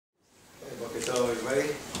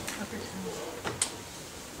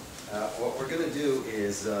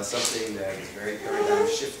is something that is very paradigm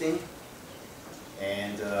shifting,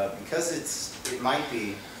 and because it might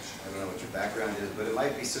be, I don't know what your background is, but it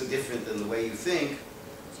might be so different than the way you think,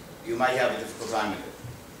 you might have a difficult time with it.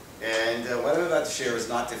 And what I'm about to share is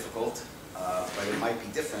not difficult, but it might be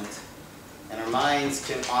different. And our minds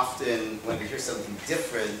can often, when we hear something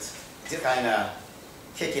different, kind of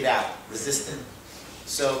kick it out, resist it.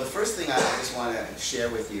 So the first thing I just want to share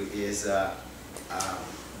with you is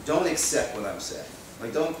don't accept what I'm saying.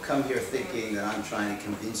 Like, don't come here thinking that I'm trying to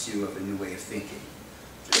convince you of a new way of thinking.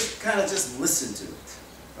 Just kind of just listen to it,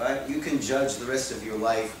 right? You can judge the rest of your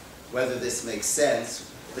life whether this makes sense,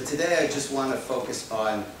 but today I just want to focus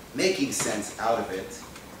on making sense out of it.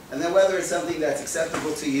 And then whether it's something that's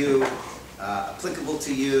acceptable to you, applicable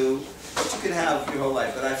to you, but you can have your whole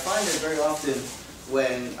life. But I find that very often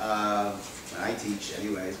when I teach,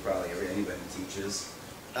 anyways, probably anybody teaches,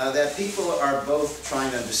 that people are both trying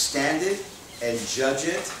to understand it and judge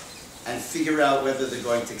it and figure out whether they're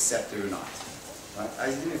going to accept it or not. Right? I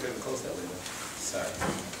didn't even have to close that window. Sorry. I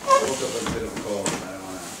woke up with a bit of a cold. I don't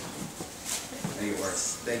want to make it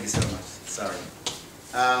worse. Thank you so much. Sorry.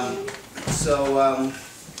 So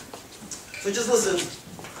just listen.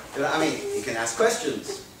 I mean, you can ask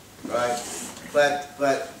questions, right? But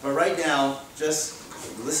right now, just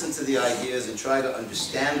listen to the ideas and try to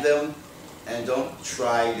understand them, and don't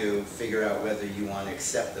try to figure out whether you want to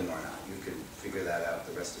accept them or not. You can figure that out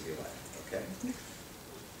the rest of your life, okay?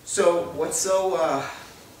 So what's so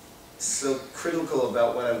critical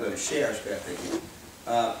about what I'm going to share,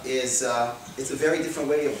 is it's a very different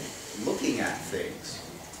way of looking at things,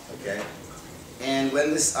 okay? And when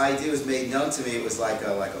this idea was made known to me, it was like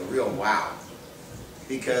a real wow,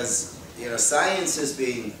 because science has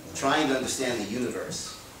been trying to understand the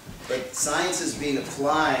universe, but science has been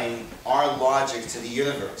applying our logic to the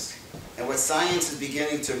universe. And what science is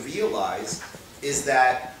beginning to realize is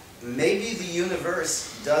that maybe the universe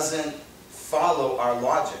doesn't follow our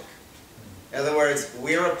logic. In other words,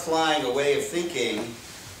 we're applying a way of thinking,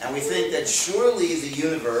 and we think that surely the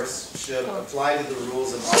universe should apply to the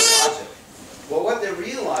rules of our logic. Well, what they're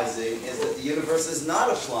realizing is that the universe is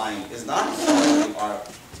not following our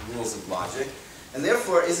rules of logic, and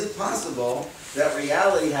therefore, is it possible that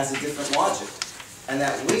reality has a different logic, and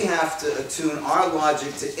that we have to attune our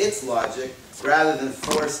logic to its logic rather than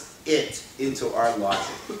force it into our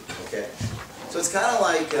logic? Okay, so it's kind of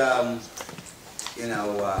like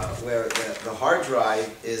where the hard drive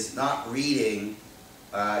is not reading,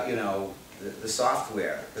 the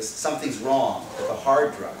software. Something's wrong with the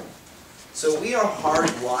hard drive. So we are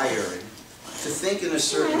hardwired to think in a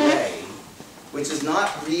certain way, which is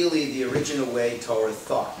not really the original way Torah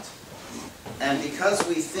thought. And because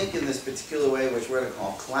we think in this particular way, which we're going to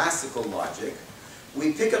call classical logic,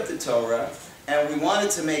 we pick up the Torah and we want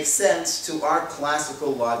it to make sense to our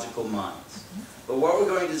classical logical minds. But what we're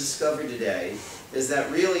going to discover today is that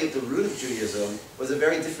really at the root of Judaism was a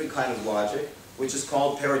very different kind of logic, which is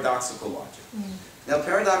called paradoxical logic. Now,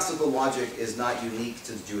 paradoxical logic is not unique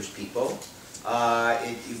to the Jewish people.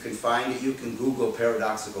 You can find it, you can Google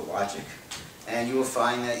paradoxical logic, and you will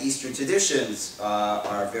find that Eastern traditions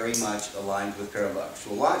are very much aligned with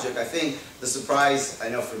paradoxical logic. I think the surprise, I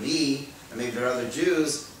know for me, and maybe for other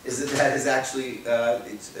Jews, is that is actually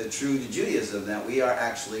it's true to Judaism, that we are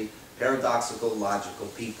actually paradoxical logical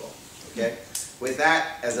people. Okay? With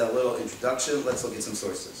that as a little introduction, let's look at some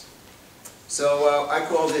sources. So I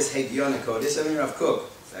call this Hagion Kodesh. I mean Rav Kook.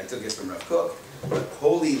 I took it from Rav Kook. But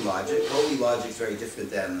holy logic. Holy logic is very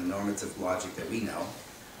different than the normative logic that we know.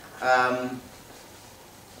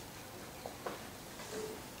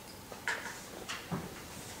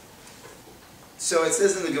 So it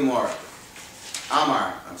says in the Gemara,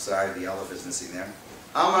 Amar, I'm sorry, the aleph is missing there.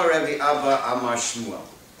 Amar Rabbi Abba Amar Shmuel.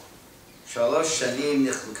 Shalosh Shanim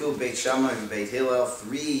Nichluku Beit Shammai and Beit Hillel.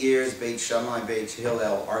 3 years Beit Shammai and Beit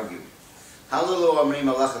Hillel argued. Halalu Amrim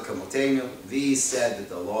Malacha Kamotenu. These said that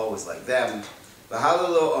the law was like them.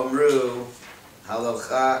 V'halalu Amru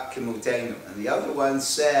Halacha Kamotenu. And the other one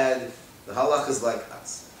said the halacha is like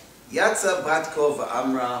us. Yatza Batko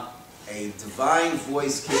V'Amra. A divine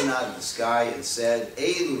voice came out of the sky and said,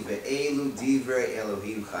 Elu ve'elu divrei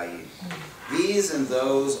Elohim chayim. These and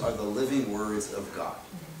those are the living words of God.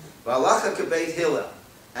 V'alacha kebeit Hillel.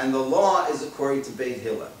 And the law is according to Beit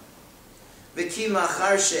Hillel. V'ki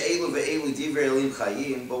machar she'elu ve'elu divrei Elohim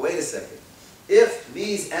chayim. But wait a second. If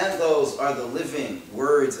these and those are the living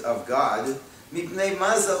words of God, mipnei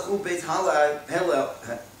mazachu Beit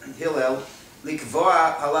Hillel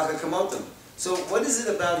likvoa halacha kamotam. So what is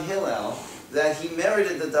it about Hillel that he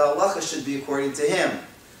merited that the halacha should be according to him?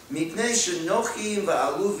 Mipnei shenochim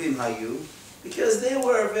va'aluvim hayu, because they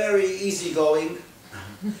were very easygoing,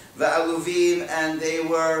 Va'aluvim, and they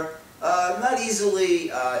were not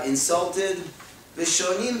easily insulted.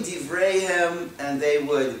 V'shonim divreihem, and they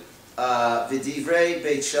would, v'divrei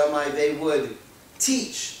Beit Shammai, they would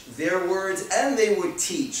teach their words, and they would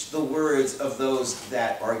teach the words of those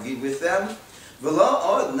that argued with them.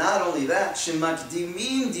 Not only that,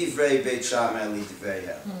 shemakdimin divrei Beit Shammai li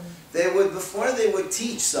divreihem. They would, before they would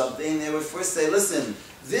teach something, they would first say, listen,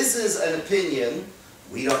 this is an opinion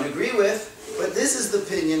we don't agree with, but this is the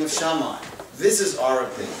opinion of Shammai. This is our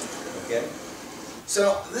opinion. Okay?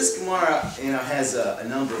 So this Gemara, has a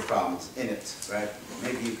number of problems in it, right?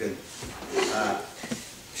 Maybe you could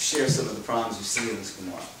share some of the problems you see in this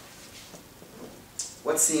Gemara.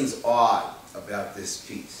 What seems odd about this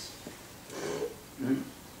piece?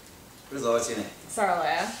 First of all, what's your name?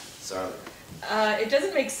 Sarlaya. Sarlaya. It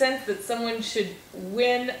doesn't make sense that someone should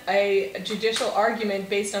win a judicial argument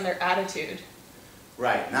based on their attitude.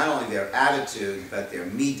 Right, not only their attitude, but their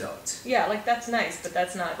midot. Yeah, like that's nice, but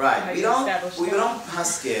that's not right. how you establish We don't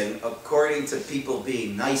paskin according to people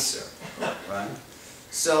being nicer, right?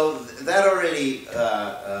 So that already,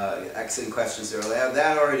 excellent questions earlier,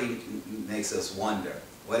 that already makes us wonder.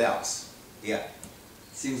 What else? Yeah.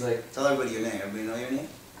 Seems like... Tell everybody your name. Everybody know your name?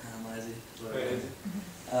 I'm Isaac. Where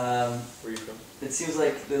are you from? It seems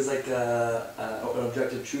like there's like an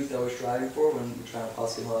objective truth that we're striving for when we're trying to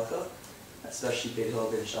paskin halacha, especially Beit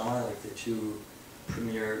Hillel and Shammai, like the two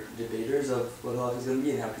premier debaters of what halacha is going to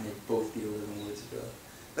be, and how can they both be the living words of God.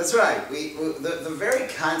 That's right. The very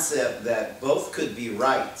concept that both could be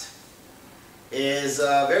right is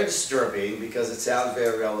very disturbing because it sounds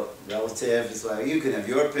very relative. It's like you can have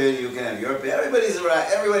your opinion, you can have your opinion. Everybody's right.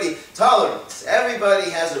 Everybody tolerance. Everybody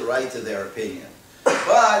has a right to their opinion.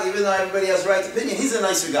 But even though everybody has a right to opinion, he's a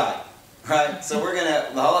nicer guy, right? So the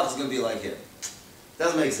halakha is going to be like him.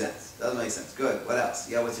 Doesn't make sense. Doesn't make sense. Good. What else?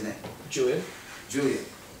 Yeah. What's your name? Julian. Julian.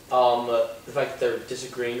 The fact that they're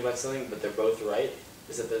disagreeing about something, but they're both right,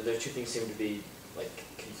 is that their two things seem to be like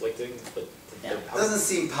conflicting, but Yeah. It doesn't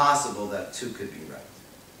seem possible that two could be right.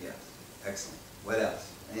 Yes. Excellent. What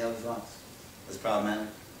else? Any other thoughts? That's problematic?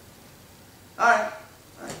 All right.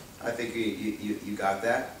 All right. I think you got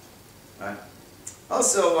that. All right.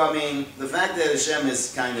 Also, I mean, the fact that Hashem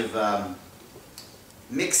is kind of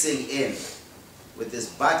mixing in with this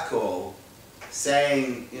bat kol,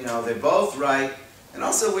 saying, they're both right, and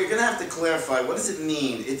also we're going to have to clarify, what does it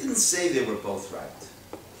mean? It didn't say they were both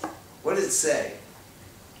right. What did it say?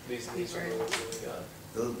 These are the words of God.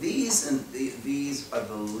 These are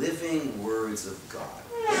the living words of God.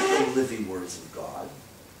 They're the living words of God.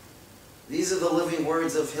 These are the living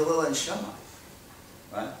words of Hillel and Shammai.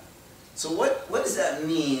 Right? So what does that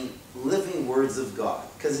mean, living words of God?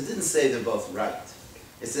 Because it didn't say they're both right.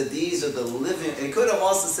 It said these are the living, and it could have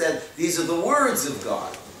also said these are the words of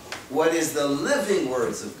God. What is the living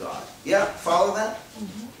words of God? Yeah, follow that?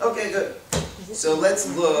 Mm-hmm. Okay, good. So let's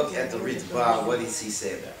look at the Ritva. What does he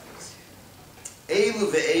say about this?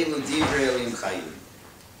 Elu ve'elu divrei elim chayim.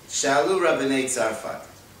 Shalu Rabbanei Tzarfat.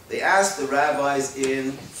 They asked the rabbis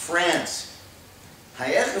in France,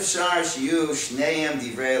 How's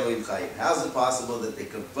it possible that they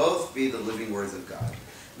could both be the living words of God?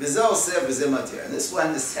 And this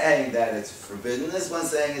one is saying that it's forbidden, this one's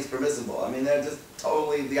saying it's permissible. I mean, they're just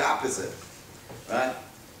totally the opposite. Right?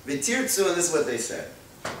 V'tirtzu, and this is what they said.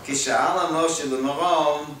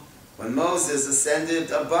 When Moses ascended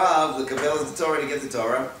above the Kabbalah of the Torah to get the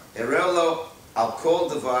Torah, Erelo al kol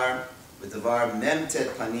davar, v'davar mem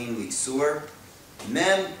tet panim li'sur,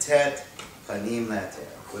 mem tet panim later.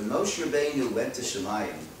 When Moshe Rabbeinu went to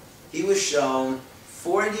Shemayim, he was shown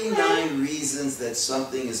 49 reasons that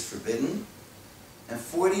something is forbidden, and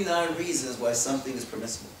 49 reasons why something is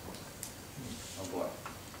permissible. Oh boy.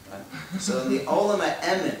 Right? So in the Olam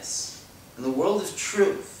HaEmes, in the world of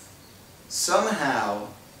truth, somehow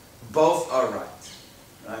both are right.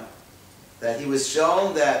 Right? That he was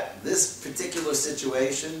shown that this particular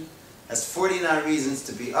situation has 49 reasons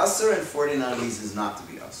to be usher and 49 reasons not to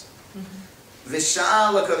be usher.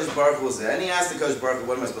 V'sha'al HaKadosh Baruch Hu zeh, and he asked the Kadosh Baruch Hu,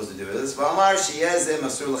 what am I supposed to do with this? V'amar sheyezeh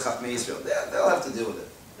masur l'chachmei Yisrael. They'll have to deal with it.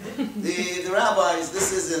 The rabbis,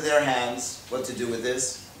 this is in their hands, what to do with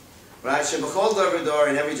this. Right? Shebachol dor v'dor,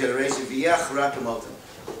 in every generation, v'yach rak hamotim.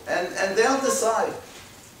 And they'll decide.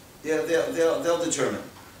 They'll determine.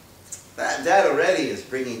 That already is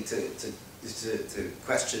bringing to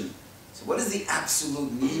question. So what is the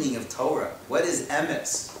absolute meaning of Torah? What is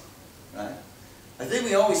emes? Right? I think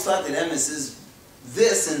we always thought that emes is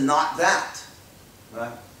this and not that.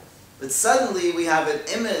 Right? But suddenly we have an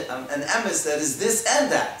emes that is this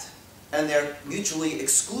and that. And they're mutually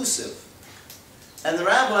exclusive. And the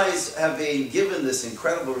rabbis have been given this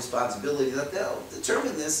incredible responsibility that they'll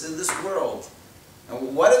determine this in this world.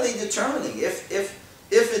 And what are they determining? If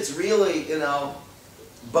it's really,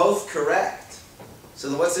 both correct, so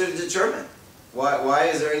then what's there to determine? Why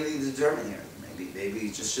is there anything to determine here? Maybe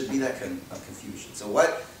it just should be that kind of confusion. So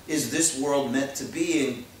what is this world meant to be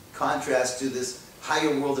in contrast to this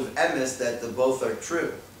higher world of emes that the both are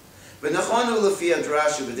true? But he said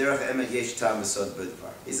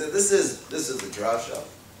this is the drasha,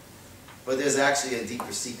 but there's actually a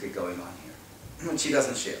deeper secret going on here, which he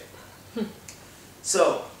doesn't share.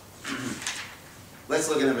 So let's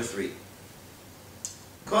look at number 3.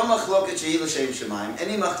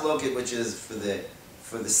 Any machloket which is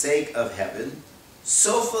for the sake of heaven,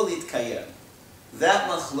 sofa litkayem, that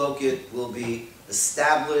machloket will be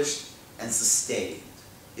established and sustained.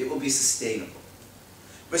 It will be sustainable.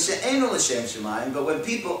 But when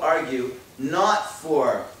people argue not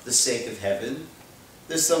for the sake of heaven,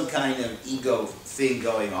 there's some kind of ego thing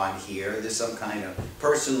going on here, there's some kind of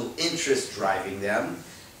personal interest driving them,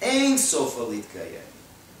 ein sofa litkayem,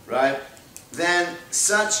 right? Then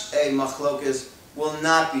such a machlokas will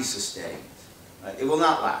not be sustained. Right? It will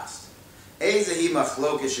not last. Ezehi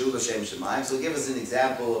machlokas shu l'shem shemayim. So give us an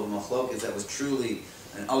example of a machlokas that was truly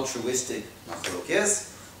an altruistic machlokas.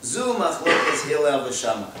 Zu machlokas Hillel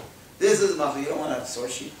v'Shammai. This is machlokas. You don't want a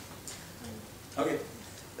source sheet? Okay.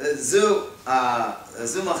 Zu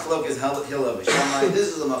machlokas Hillel v'Shammai. This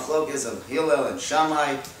is the machlokas of Hillel and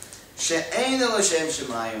Shammai. She'ein l'shem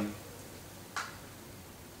shemayim.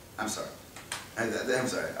 I'm sorry, I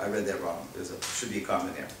read that wrong. Should be a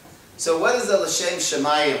comma there. So what is a l'shem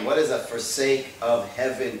shemayim? What is a forsake of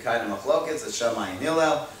heaven kind of machlokas? A Shammai and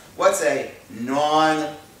Hillel. What's a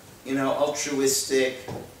non, altruistic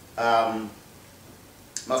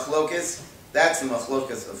machlokas? That's the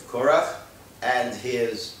machlokas of Korach and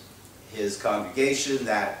his congregation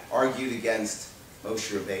that argued against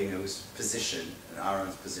Moshe Rabbeinu's position and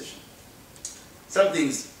Aaron's position.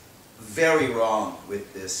 Something's very wrong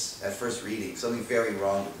with this at first reading. Something very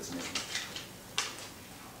wrong with this mission.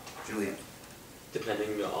 Julian.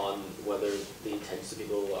 Depending on whether the intents of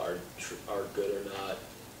people are good or not,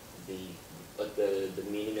 the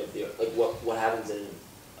meaning of what happens in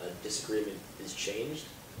a disagreement is changed.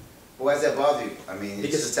 Why does that bother you? I mean,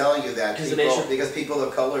 it's just telling you that because people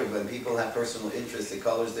are colored. When people have personal interest, it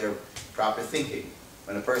colors their proper thinking.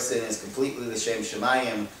 When a person is completely l'shem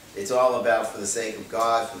shemayim, it's all about for the sake of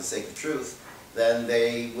God, for the sake of truth, then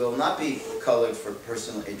they will not be colored for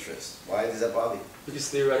personal interest. Why does that bother you? Because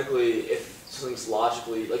theoretically, if something's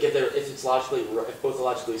logically, if both are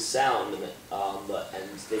logically sound, and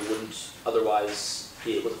they wouldn't otherwise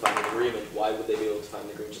be able to find an agreement, why would they be able to find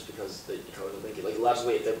an agreement just because they color the thinking? Like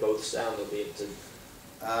logically, if they're both sound, they'll be able to.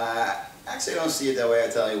 Actually, I don't see it that way.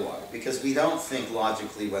 I'll tell you why. Because we don't think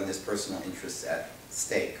logically when there's personal interests at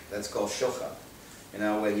stake. That's called shulchan.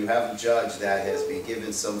 When you have a judge that has been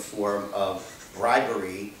given some form of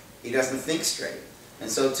bribery, he doesn't think straight. And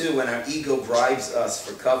so too, when our ego bribes us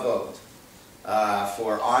for kavod,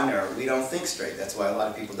 for honor, we don't think straight. That's why a lot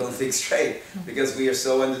of people don't think straight, because we are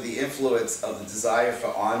so under the influence of the desire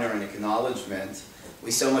for honor and acknowledgement.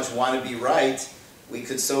 We so much want to be right, we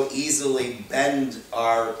could so easily bend,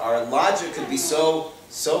 our logic could be so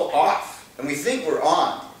off. And we think we're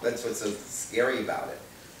on. That's what's so scary about it.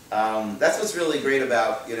 That's what's really great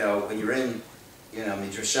about, when you're in,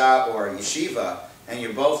 midrashah or yeshiva, and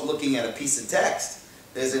you're both looking at a piece of text,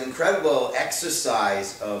 there's an incredible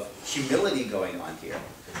exercise of humility going on here.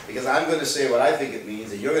 Because I'm going to say what I think it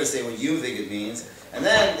means, and you're going to say what you think it means, and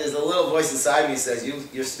then there's a little voice inside me that says,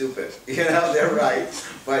 you're stupid. They're right,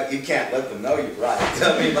 but you can't let them know you're right.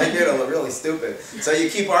 I mean, they're really stupid. So you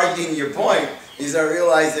keep arguing your point, you start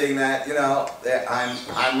realizing that, that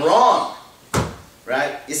I'm wrong.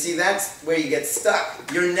 Right? You see, that's where you get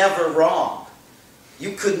stuck. You're never wrong.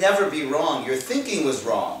 You could never be wrong. Your thinking was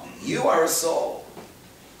wrong. You are a soul.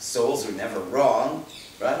 Souls are never wrong,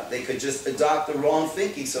 right? They could just adopt the wrong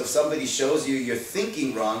thinking. So if somebody shows you you're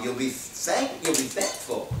thinking wrong, you'll be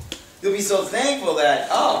thankful. You'll be so thankful that,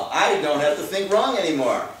 I don't have to think wrong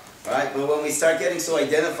anymore, right? But when we start getting so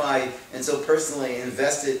identified and so personally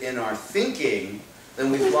invested in our thinking, then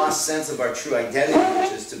we've lost sense of our true identity,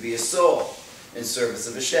 which is to be a soul in service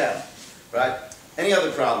of Hashem, right? Any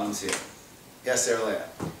other problems here? Yes, Sarah Leah.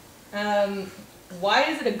 Why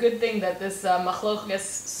is it a good thing that this machlokas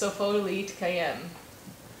sofo litkayem?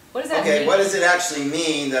 What does that mean? Okay, what does it actually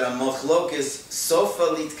mean that a machlokas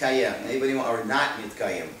sofa litkayem? Anybody want, or not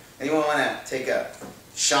litkayem? Anyone want to take a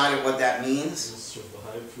shot at what that means? It will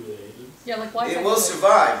survive through the ages. Yeah, like why is it that will good?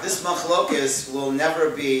 survive. This machlokas will never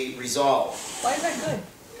be resolved. Why is that good?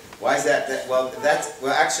 Why is that? Well,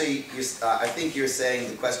 actually, I think you're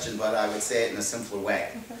saying the question, but I would say it in a simpler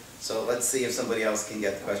way. Okay. So let's see if somebody else can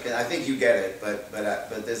get the question. I think you get it, but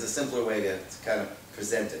there's a simpler way to kind of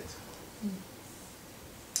present it.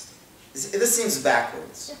 This seems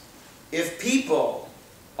backwards. If people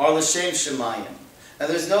are l'shem shemayim, and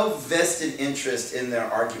there's no vested interest in their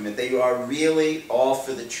argument, they are really all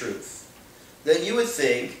for the truth, then you would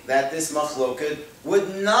think that this machloket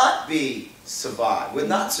would not survive.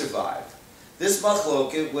 This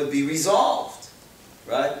machloket would be resolved,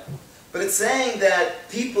 right? But it's saying that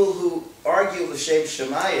people who argue l'shem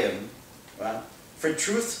shemayim, right, for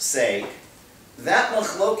truth's sake, that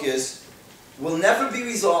machloket will never be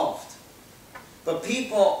resolved. But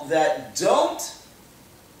people that don't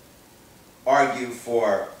argue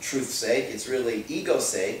for truth's sake, it's really ego's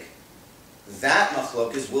sake, that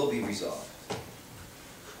machlokas will be resolved.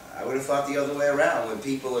 I would have thought the other way around. When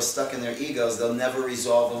people are stuck in their egos, they'll never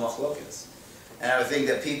resolve the machlokas. And I would think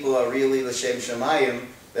that people are really l'shem shemayim,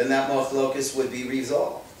 then that machlokas would be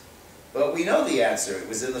resolved. But we know the answer. It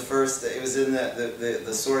was in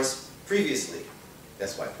the source previously.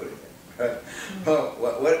 That's why I put it in. Right? Well,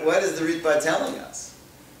 what is the Ritba telling us?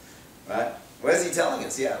 Right? What is he telling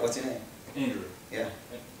us? Yeah, what's your name? Andrew. Yeah.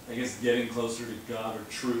 I guess getting closer to God or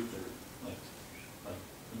truth, or like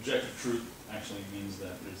objective truth, actually means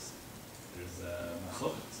that there's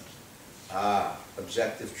machlokes essentially.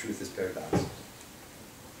 Objective truth is paradoxical.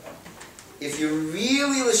 If you're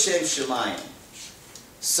really l'shem shemayim,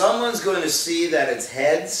 someone's going to see that it's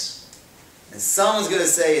heads, and someone's going to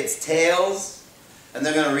say it's tails, and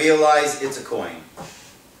they're going to realize it's a coin.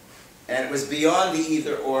 And it was beyond the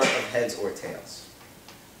either or of heads or tails.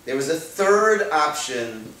 There was a third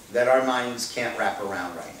option that our minds can't wrap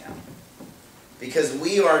around right now. Because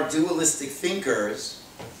we are dualistic thinkers,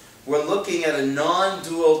 we're looking at a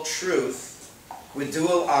non-dual truth with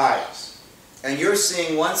dual eyes. And you're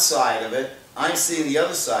seeing one side of it, I'm seeing the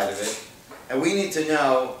other side of it, and we need to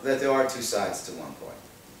know that there are two sides to one coin.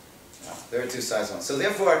 There are two sides to one. So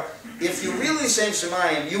therefore, if you really Shem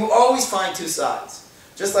Shemayim, you always find two sides.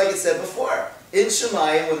 Just like it said before. In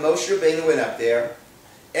Shemayim, when Moshe Rabbeinu went up there,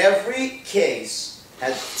 every case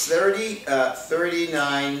had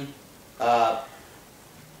 39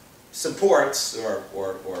 supports or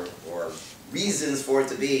reasons for it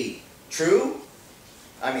to be true.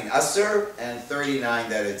 I mean, asur, and 39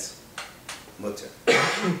 that it's mutter.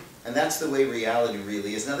 And that's the way reality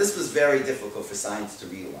really is. Now, this was very difficult for science to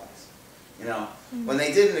realize. You know, when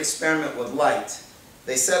they did an experiment with light,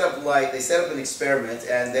 they set up an experiment,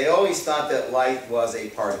 and they always thought that light was a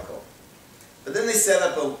particle. But then they set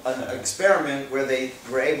up an experiment where they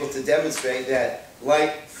were able to demonstrate that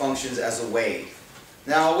light functions as a wave.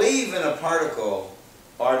 Now, a wave and a particle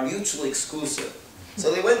are mutually exclusive. So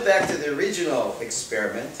they went back to the original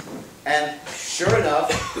experiment, and sure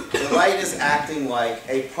enough, the light is acting like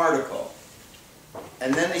a particle.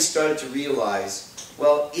 And then they started to realize,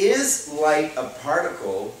 well, is light a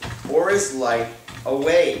particle, or is light a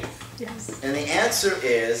wave? Yes. And the answer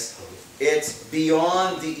is, it's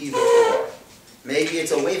beyond the either or. Maybe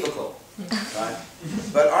it's a wavicle, right?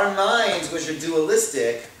 But our minds, which are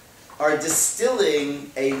dualistic, are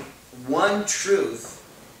distilling one truth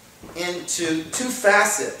into two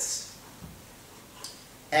facets.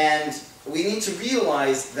 And we need to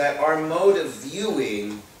realize that our mode of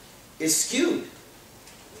viewing is skewed.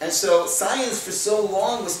 And so science for so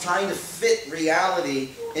long was trying to fit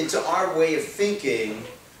reality into our way of thinking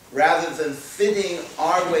rather than fitting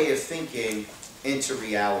our way of thinking into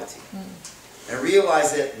reality. And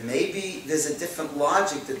realize that maybe there's a different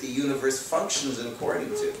logic that the universe functions according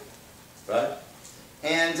to. Right?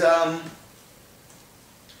 And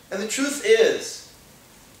the truth is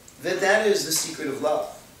that is the secret of love.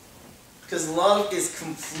 Because love is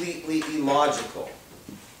completely illogical.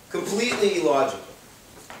 Completely illogical.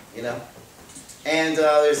 You know? And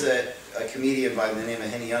there's a comedian by the name of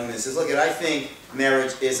Henny Youngman who says, look, I think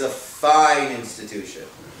marriage is a fine institution.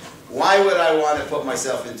 Why would I want to put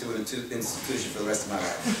myself into an institution for the rest of my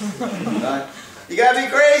life? Right? You gotta be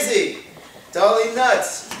crazy. Totally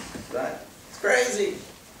nuts. Right? It's crazy.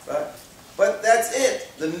 Right? But that's it.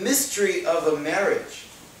 The mystery of a marriage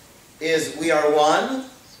is we are one,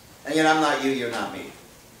 and yet I'm not you, you're not me.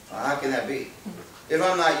 Well, how can that be? If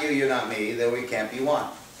I'm not you, you're not me, then we can't be one.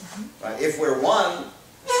 Right? If we're one,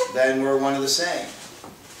 then we're one of the same.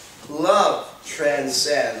 Love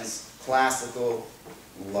transcends classical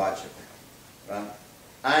logic. Right?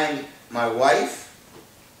 I'm my wife,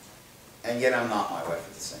 and yet I'm not my wife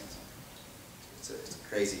at the same time. It's a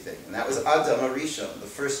crazy thing. And that was Adam Arishon. The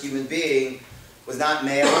first human being was not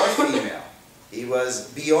male or female. He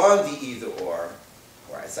was beyond the either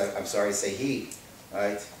or I'm sorry to say he,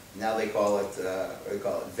 right? Now they call it, what do they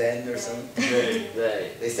call it, then or something?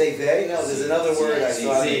 They. They say they? No, there's another word I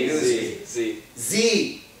saw in the news. Z.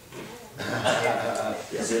 Z.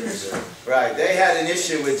 Right, they had an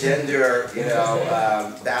issue with gender,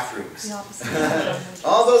 bathrooms.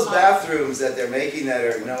 All those bathrooms that they're making that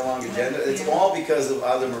are no longer gender, it's all because of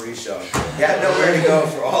Other Mauritian. He had nowhere to go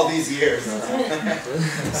for all these years.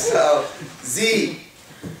 So, Z.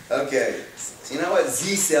 Okay. So you know what?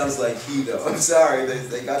 Z sounds like he, though. I'm sorry,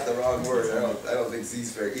 they got the wrong word. I don't think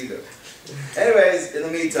Z's fair either. Anyways, in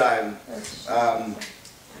the meantime,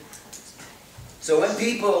 so when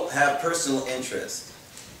people have personal interest,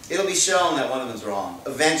 it'll be shown that one of them's wrong.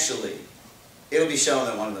 Eventually, it'll be shown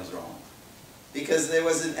that one of them's wrong. Because there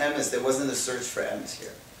wasn't emes, there wasn't a search for emes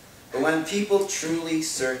here. But when people truly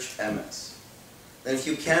search emes, then if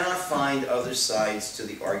you cannot find other sides to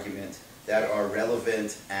the argument that are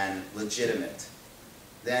relevant and legitimate,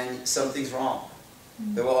 then something's wrong.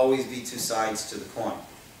 There will always be two sides to the coin.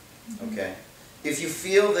 Okay? If you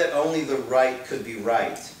feel that only the right could be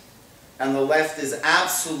right, and the left is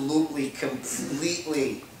absolutely,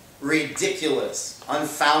 completely ridiculous,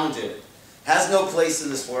 unfounded, has no place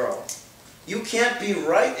in this world, you can't be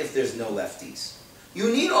right if there's no lefties.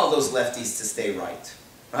 You need all those lefties to stay right.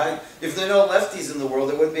 Right? If there are no lefties in the world,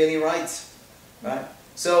 there wouldn't be any rights. Right?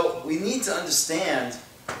 So we need to understand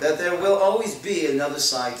that there will always be another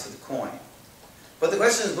side to the coin. But the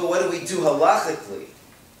question is, but what do we do halachically?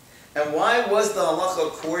 And why was the halacha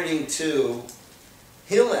according to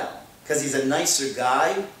Hillel? Because he's a nicer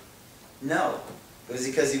guy? No. It was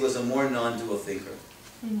because he was a more non-dual thinker.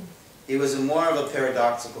 He was more of a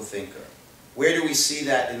paradoxical thinker. Where do we see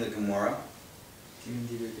that in the Gemara?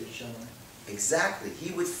 Exactly.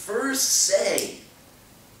 He would first say,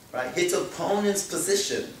 right, his opponent's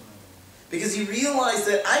position. Because he realized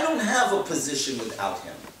that I don't have a position without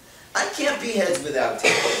him. I can't be heads without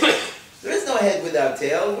tail. There is no head without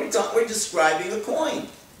tail. We're describing a coin.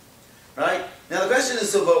 Right? Now the question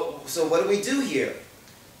is, so what do we do here?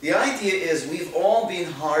 The idea is we've all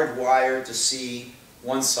been hardwired to see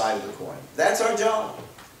one side of the coin. That's our job.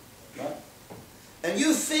 Right? And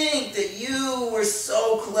you think that you were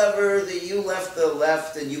so clever that you left the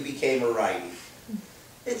left and you became a righty.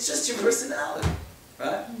 It's just your personality.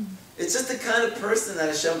 Right? It's just the kind of person that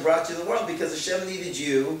Hashem brought you in the world because Hashem needed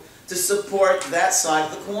you to support that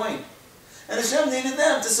side of the coin. And Hashem needed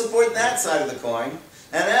them to support that side of the coin.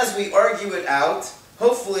 And as we argue it out,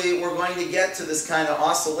 hopefully we're going to get to this kind of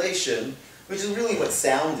oscillation, which is really what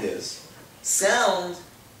sound is. Sound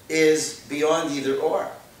is beyond either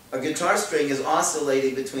or. A guitar string is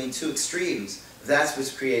oscillating between two extremes. That's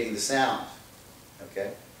what's creating the sound.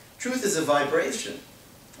 Okay? Truth is a vibration.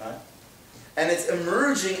 Right? And it's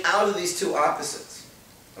emerging out of these two opposites.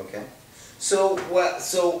 Okay? So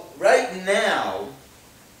right now,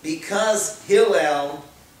 because Hillel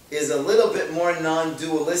is a little bit more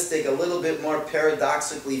non-dualistic, a little bit more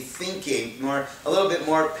paradoxically thinking, a little bit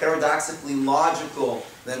more paradoxically logical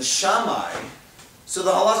than Shammai, so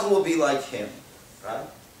the halacha will be like him, right?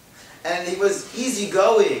 And he was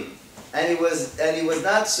easygoing, and he was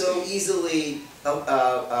not so easily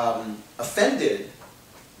offended,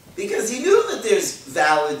 because he knew that there's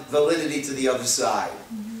validity to the other side,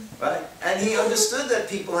 right? And he understood that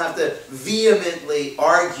people have to vehemently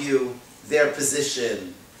argue their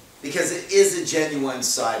position, because it is a genuine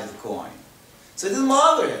side of the coin. So it didn't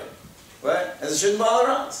bother him, right? As it shouldn't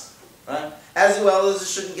bother us, right? As well as it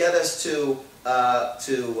shouldn't get us to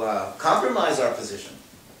compromise our position.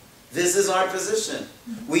 This is our position.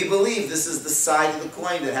 We believe this is the side of the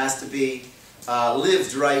coin that has to be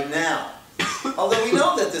lived right now. Although we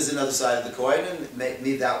know that there's another side of the coin, and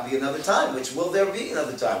maybe that will be another time. Which will there be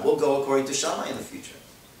another time? We'll go according to Shammai in the future.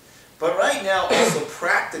 But right now, also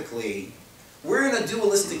practically, we're in a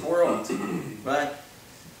dualistic world, right?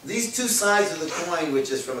 These two sides of the coin,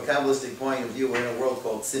 which is from a Kabbalistic point of view, we're in a world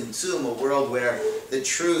called Tzimtzum, a world where the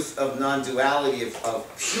truth of non-duality, of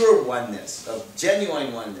pure oneness, of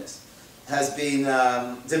genuine oneness, has been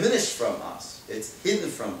diminished from us. It's hidden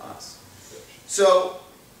from us. So,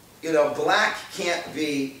 black can't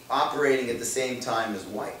be operating at the same time as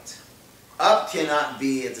white. Up cannot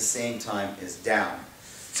be at the same time as down.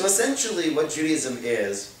 So essentially what Judaism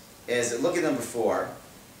is look at number 4.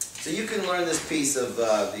 So you can learn this piece of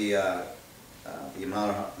the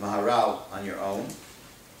Maharal on your own.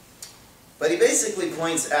 But he basically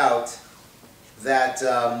points out that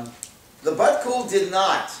the Bat Kol did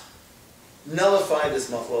not nullify this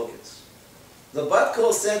machlokas. The Bat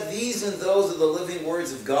Kol said these and those are the living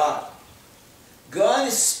words of God. God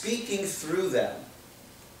is speaking through them.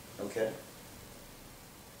 Okay?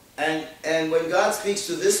 And when God speaks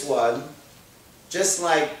to this one, just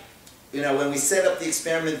like, when we set up the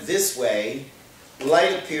experiment this way,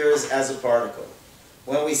 light appears as a particle.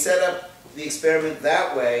 When we set up the experiment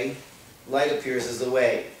that way, light appears as a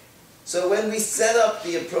wave. So when we set up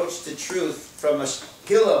the approach to truth from a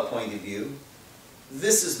Hillel point of view,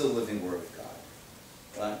 this is the living Word of God.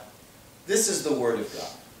 Right? This is the Word of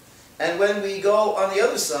God. And when we go on the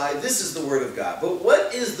other side, this is the Word of God. But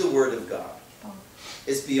what is the Word of God?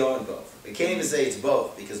 It's beyond both. We can't even say it's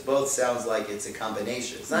both, because both sounds like it's a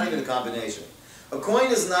combination. It's not even a combination. A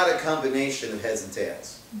coin is not a combination of heads and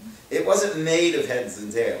tails. It wasn't made of heads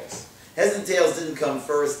and tails. Heads and tails didn't come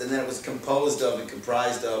first, and then it was composed of and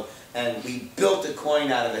comprised of, and we built a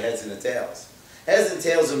coin out of the heads and the tails. Heads and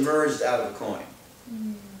tails emerged out of a coin.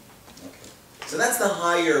 Okay. So that's the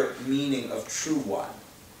higher meaning of true one.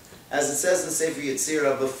 As it says in Sefer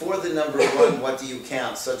Yetzirah, before the number one, what do you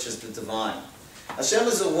count, such as the divine? Hashem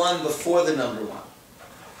is a one before the number one.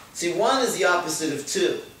 See, one is the opposite of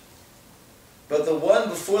two. But the one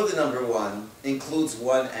before the number one includes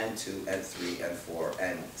 1 and 2 and 3 and 4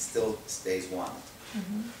 and still stays one.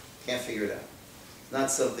 Can't figure it out. It's not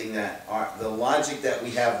something that the logic that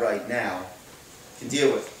we have right now can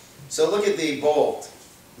deal with. So look at the bold.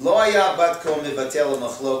 Lo haya bat kol mevatel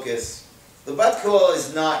machlokes. The bat kol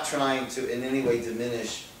is not trying to in any way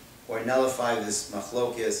diminish or nullify this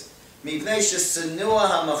machlokes. Mipnei shesenua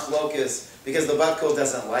ha-machlokes, because the bat kol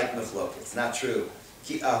doesn't like machlokes. It's not true.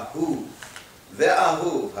 Ki ahu.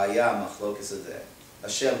 Ve'ahu haya machlokes adeh.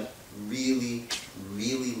 Hashem really,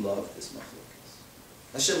 really loved this machlokes.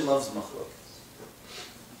 Hashem loves machlokes.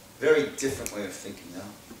 Very different way of thinking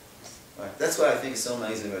now. Right. That's what I think is so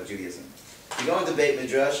amazing about Judaism. You go into Beit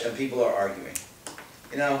Midrash and people are arguing.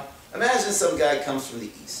 Imagine some guy comes from the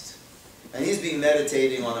East, and he's been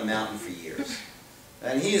meditating on a mountain for years.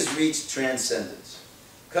 And he has reached transcendence.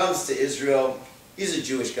 Comes to Israel. He's a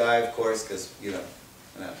Jewish guy, of course, because,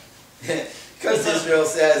 comes to Israel,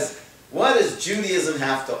 says, what does Judaism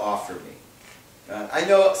have to offer me? I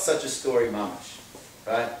know such a story, mamash.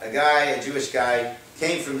 Right? A Jewish guy,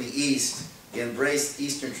 came from the East. He embraced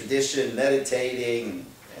Eastern tradition, meditating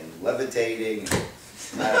and levitating,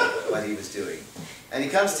 and I don't know what he was doing. And he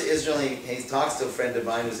comes to Israel, and he talks to a friend of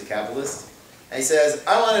mine who's a Kabbalist. And he says,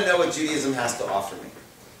 I want to know what Judaism has to offer me.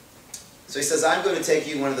 So he says, I'm going to take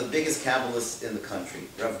you one of the biggest Kabbalists in the country,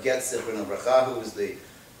 Rav Getz Zichron Bracha, who was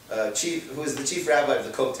the chief rabbi of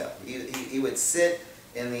the Kotel. He would sit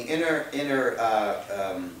in the inner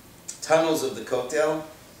tunnels of the Kotel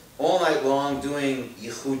all night long doing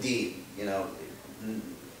yichudi,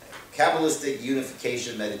 Kabbalistic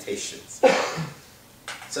unification meditations.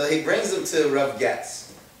 So he brings him to Rav Getz.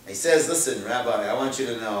 He says, listen, Rabbi, I want you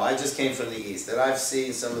to know, I just came from the East, and I've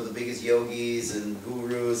seen some of the biggest yogis and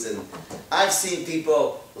gurus, and I've seen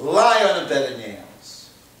people lie on a bed of nails.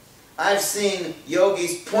 I've seen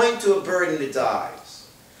yogis point to a bird and it dies.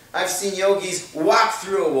 I've seen yogis walk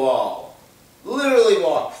through a wall, literally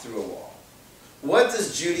walk through a wall. What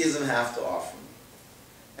does Judaism have to offer me?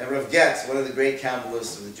 And Rav Getz, one of the great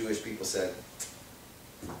Kabbalists of the Jewish people, said,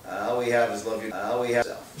 all we have is love all we have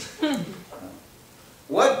is self.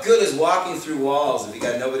 What good is walking through walls if you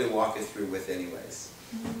got nobody to walk it through with anyways?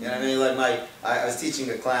 You know what I mean? Like I was teaching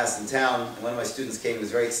a class in town, and one of my students came, he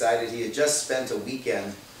was very excited. He had just spent a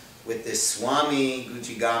weekend with this Swami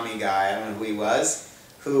Guchigami guy, I don't know who he was,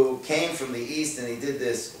 who came from the East, and he did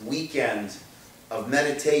this weekend of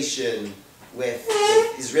meditation with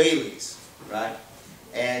Israelis, right?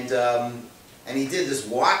 And he did this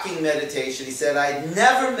walking meditation. He said, I'd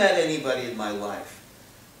never met anybody in my life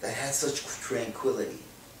that had such tranquility.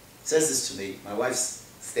 He says this to me. My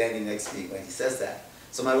wife's standing next to me when he says that.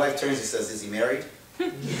 So my wife turns and says, is he married? So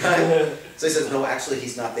he says, no, actually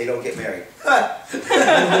he's not. They don't get married.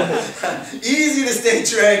 Easy to stay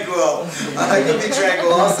tranquil. I can be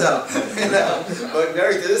tranquil also. But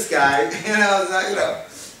married to this guy,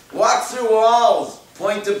 walk through walls,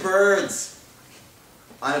 point to birds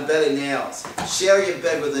on a bed of nails. Share your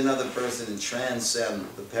bed with another person and transcend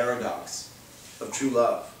the paradox of true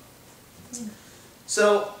love.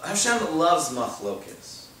 So Hashem loves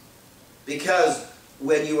machlokes, because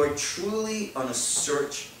when you are truly on a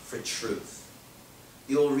search for truth,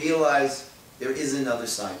 you'll realize there is another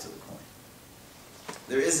side to the coin.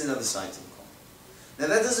 There is another side to the coin. Now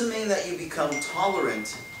that doesn't mean that you become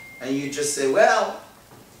tolerant and you just say, well,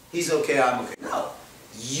 he's okay, I'm okay. No.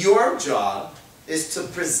 Your job is to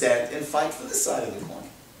present and fight for this side of the coin.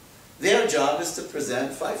 Their job is to present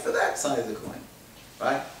and fight for that side of the coin.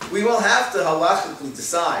 Right? We will have to halachically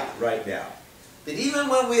decide right now. But even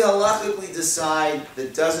when we halachically decide,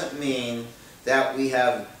 that doesn't mean that we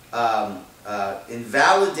have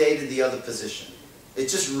invalidated the other position.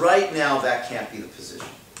 It's just right now that can't be the position.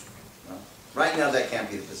 No? Right now that can't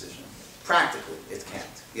be the position. Practically, it can't.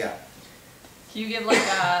 Yeah. Can you give like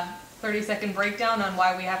a 30-second breakdown on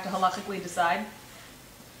why we have to halakhically decide?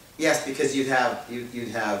 Yes, because you'd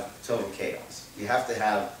have total chaos. You have to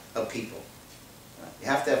have a people. You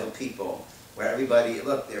have to have a people where everybody,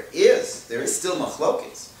 look, there is still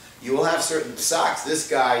machlokes. You will have certain psaks. This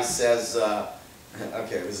guy says,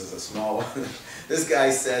 okay, this is a small one. This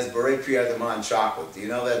guy says, Borei Priya Daman chocolate. Do you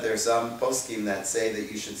know that there's some poskim that say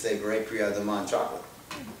that you should say Borei Priya Daman chocolate?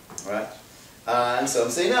 Right? And some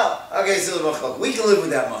say no. Okay, so the machlok. We can live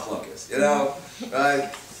with that machlokas, you know?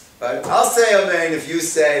 Right? Right? I'll say amen if you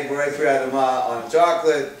say Borei Priya Daman on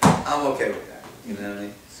chocolate. I'm okay with that. You know what I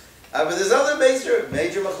mean? But there's other major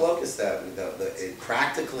machlokas that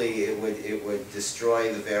practically it would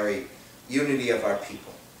destroy the very unity of our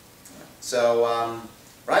people. So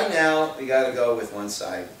right now we got to go with one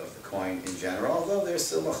side of the coin in general. Although there's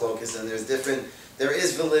still machlokas and there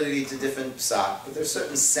is validity to different psak, but there's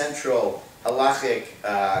certain central halachic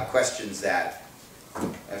questions that I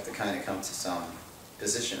have to kind of come to some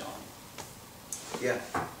position on. Yeah.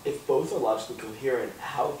 If both are logically coherent,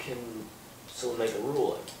 how can someone make a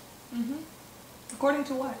ruling? Mm-hmm. According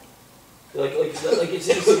to what? Like it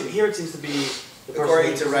seems here it seems to be the person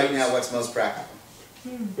According to who right thinks- now, what's most practical.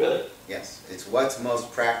 Really? Yes, it's what's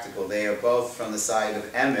most practical. They are both from the side of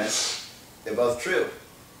emes. They're both true.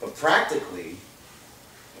 But practically,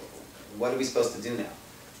 what are we supposed to do now?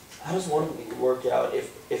 How does one work out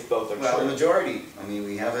if both are Well, the true? majority. I mean,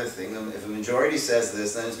 we have a thing. If a majority says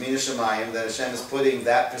this, then it's Mina Shemayim, that Hashem is putting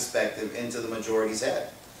that perspective into the majority's head.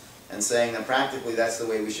 And saying that practically that's the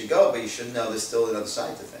way we should go, but you should know there's still another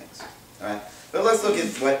side to things. All right? But let's look at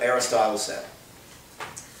what Aristotle said.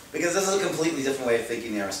 Because this is a completely different way of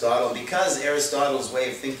thinking than Aristotle. Because Aristotle's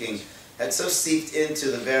way of thinking had so seeped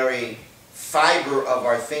into the very fiber of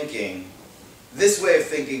our thinking, this way of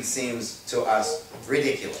thinking seems to us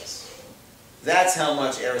ridiculous. That's how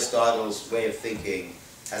much Aristotle's way of thinking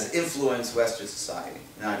has influenced Western society,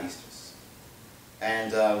 not Eastern.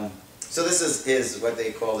 And so this is what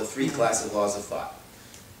they call the three classic laws of thought.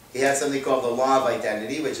 He had something called the law of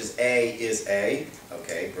identity, which is A is A.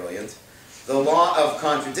 Okay, brilliant. The law of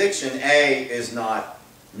contradiction, A is not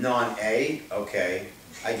non-A. Okay,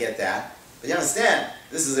 I get that. But you understand,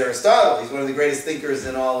 this is Aristotle. He's one of the greatest thinkers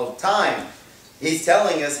in all of time. He's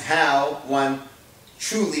telling us how one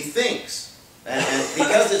truly thinks. And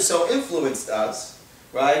because it so influenced us,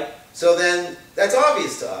 right, so then that's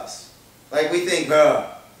obvious to us. Like we think,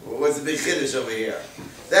 what's the big chiddush over here?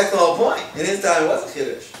 That's the whole point. In his time, it was a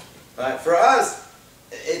chiddush. Right? For us,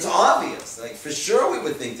 it's obvious. Like, for sure we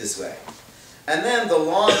would think this way. And then the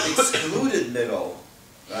law of the excluded middle,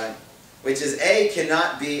 right, which is A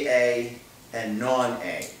cannot be A and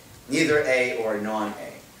non-A. Neither A or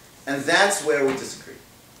non-A. And that's where we disagree.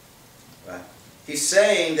 Right? He's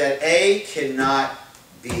saying that A cannot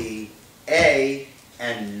be A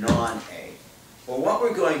and non-A. Well, what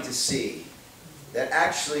we're going to see, that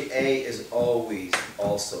actually A is always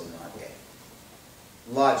also not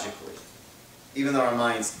A. Logically. Even though our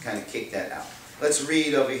minds kind of kick that out. Let's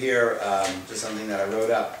read over here just something that I wrote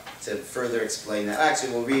up to further explain that.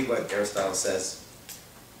 Actually, we'll read what Aristotle says.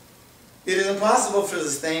 It is impossible for the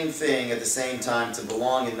same thing at the same time to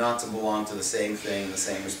belong and not to belong to the same thing in the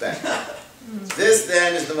same respect. This,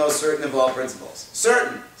 then, is the most certain of all principles.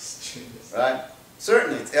 Certain. Right?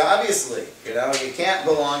 Certainly. Obviously. You know, you can't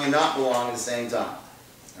belong and not belong at the same time.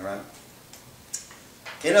 All right?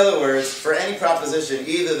 In other words, for any proposition,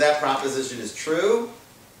 either that proposition is true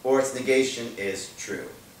or its negation is true.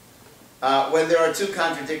 When there are two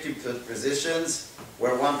contradictory positions,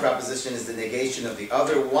 where one proposition is the negation of the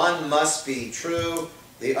other, one must be true,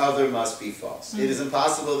 the other must be false. It is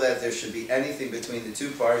impossible that there should be anything between the two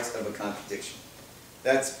parts of a contradiction.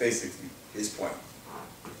 That's basically his point.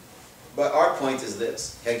 But our point is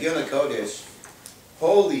this. Hagion HaKodesh,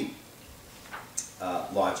 holy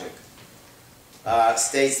logic,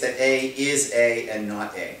 states that A is A and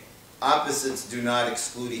not A. Opposites do not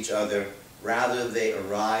exclude each other, rather they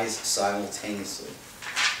arise simultaneously.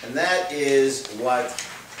 And that is what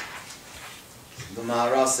the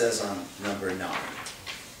Maharal says on number 9.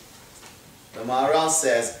 The Maharal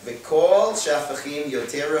says, "V'kol shafachim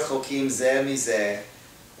yoter rechokim zeh mizeh."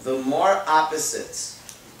 The more opposites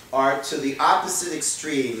are to the opposite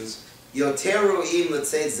extremes, yoter ru'im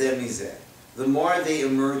letzet zeh mizeh. The more they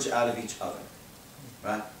emerge out of each other,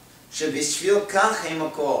 right? Shebishvil kach hem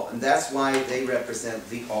hakol, and that's why they represent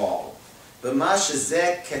the all. B'ma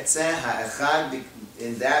shezeh ketzeh ha'echad,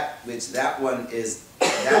 in that which that one is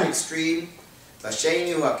that extreme,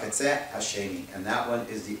 V'hasheni hu hakatzeh hasheni, and that one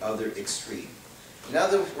is the other extreme. In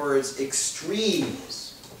other words,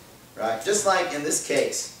 extremes, right? Just like in this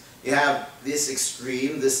case, you have this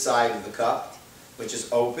extreme, this side of the cup, which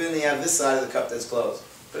is open, and you have this side of the cup that's closed.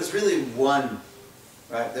 But it's really one,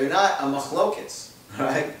 right? They're not a machlokes,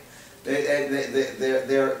 right?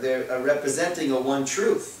 They're representing a one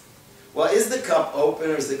truth. Well, is the cup open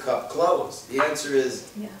or is the cup closed? The answer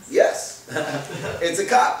is yes. It's a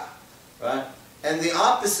cup, right? And the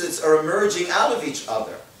opposites are emerging out of each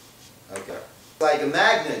other. Okay. Like a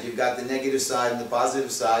magnet, you've got the negative side and the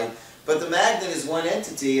positive side, but the magnet is one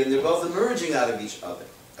entity and they're both emerging out of each other.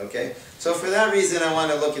 Okay? So for that reason, I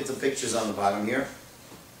want to look at the pictures on the bottom here.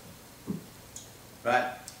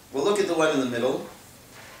 Right? We'll look at the one in the middle.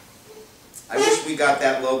 I wish we got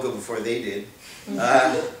that logo before they did.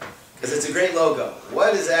 Because it's a great logo.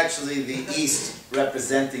 What is actually the East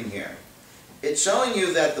representing here? It's showing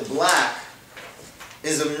you that the black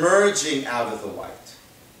is emerging out of the white.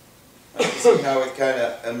 See how it kind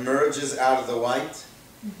of emerges out of the white?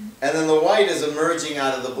 And then the white is emerging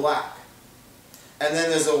out of the black. And then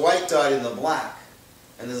there's a white dot in the black.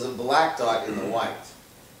 And there's a black dot in the white.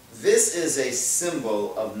 This is a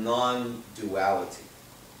symbol of non-duality.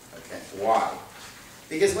 Okay, why?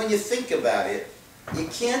 Because when you think about it, you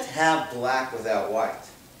can't have black without white.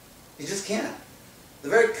 You just can't. The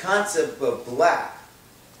very concept of black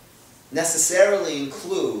necessarily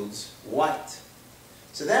includes white.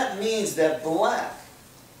 So that means that black,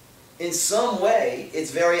 in some way,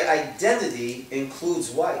 its very identity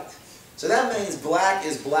includes white. So that means black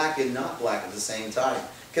is black and not black at the same time.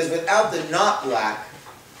 Because without the not black,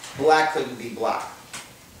 black couldn't be black.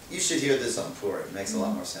 You should hear this on Purim. It makes a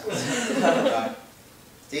lot more sense. Right?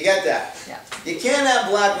 Do you get that? Yeah. You can't have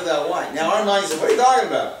black without white. Now our mind says, what are you talking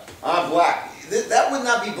about? Black. That would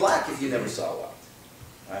not be black if you never saw white.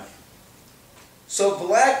 Right? So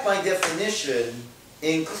black, by definition,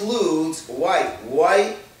 includes white.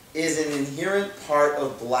 White is an inherent part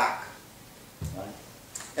of black. Right?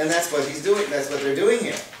 And that's what he's doing. That's what they're doing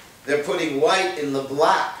here. They're putting white in the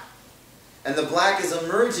black. And the black is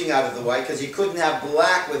emerging out of the white because you couldn't have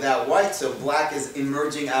black without white, so black is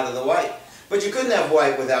emerging out of the white. But you couldn't have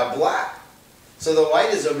white without black. So the white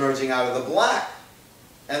is emerging out of the black.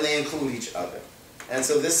 And they include each other. And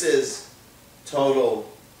so this is total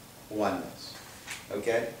oneness.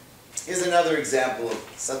 Okay? Here's another example of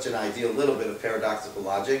such an idea, a little bit of paradoxical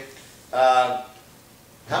logic. How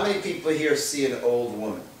many people here see an old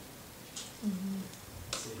woman?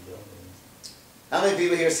 How many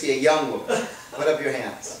people here see a young woman? Put up your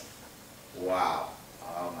hands. Wow.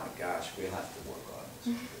 Oh my gosh, we'll have to work on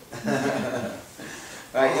this.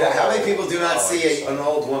 Right, you know, how many people do not see an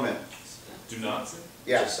old woman? Do not see?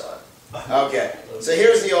 Yeah. Okay. So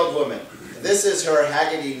here's the old woman. This is her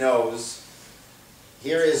haggardy nose.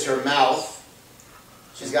 Here is her mouth.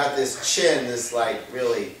 She's got this chin, this like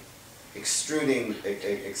really extruding,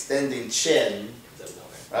 extending chin,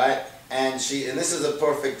 right? And this is a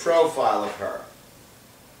perfect profile of her.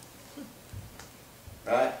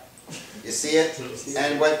 Right? You see it?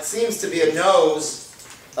 And what seems to be a nose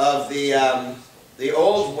of the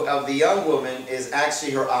young woman is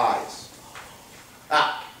actually her eyes.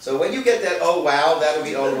 So when you get that, oh wow, that'll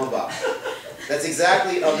be Olam Haba. That's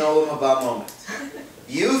exactly an Olam Haba moment.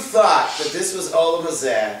 You thought that this was Olam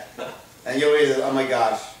Hazeh, and you'll realize, oh my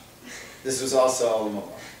gosh, this was also Olam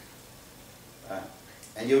Haba. Right?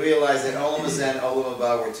 And you realize that Olam Hazeh and Olam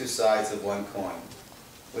Haba were two sides of one coin,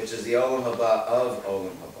 which is the Olam Haba of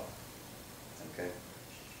Olam Haba. Okay?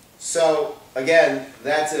 So, again,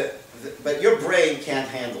 that's it. But your brain can't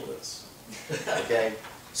handle this. Okay?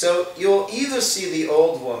 So, you'll either see the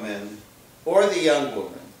old woman or the young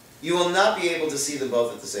woman. You will not be able to see them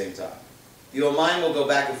both at the same time. Your mind will go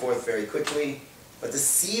back and forth very quickly, but to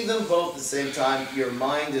see them both at the same time, your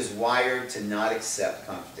mind is wired to not accept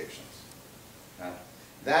contradictions. Right?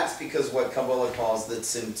 That's because what Kabbalah calls the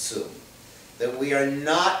tzimtzum. That we are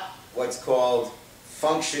not what's called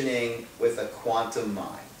functioning with a quantum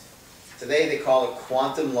mind. Today they call it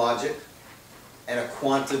quantum logic and a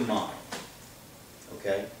quantum mind.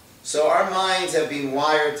 Okay? So our minds have been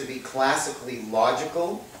wired to be classically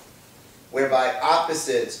logical, whereby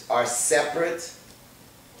opposites are separate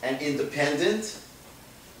and independent,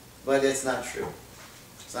 but it's not true.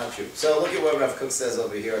 It's not true. So look at what Rav Kook says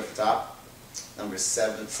over here at the top, number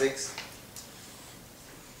 6.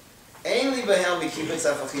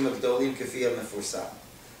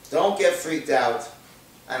 Don't get freaked out.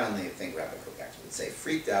 I don't even think Rabbi Kook actually would say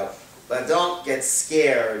freaked out, but don't get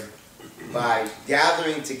scared by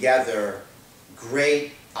gathering together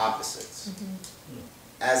great opposites,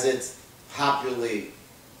 as it's popularly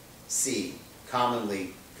seen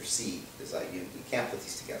commonly perceived. You can't put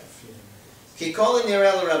these together. Because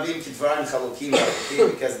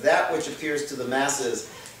that which appears to the masses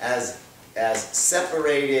as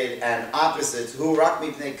separated and opposite,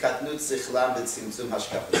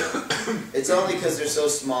 it's only because they're so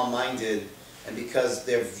small-minded and because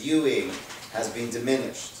their viewing has been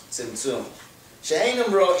diminished. Tzimtzum.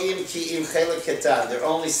 They're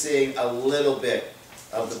only seeing a little bit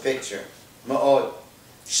of the picture. Ma'od.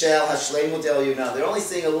 They're only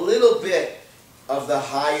seeing a little bit of the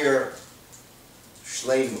higher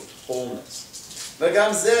shleimut, wholeness. And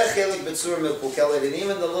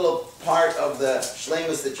even the little part of the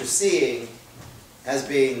shleimus that you're seeing has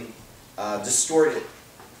been distorted.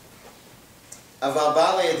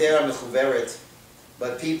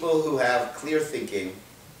 But people who have clear thinking,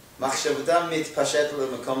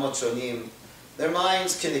 their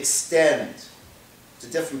minds can extend to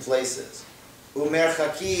different places.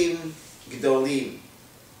 Umerchakim gdolim,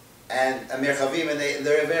 and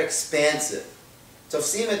they're very expansive. They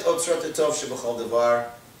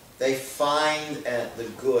find the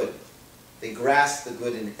good. They grasp the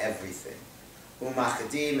good in everything.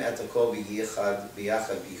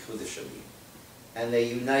 And they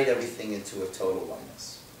unite everything into a total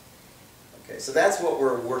oneness. Okay, so that's what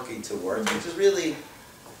we're working towards, which is really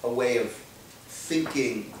a way of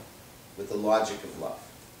thinking with the logic of love,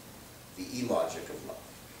 the e-logic of love,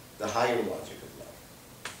 the higher logic of love.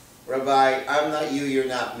 Rabbi, I'm not you, you're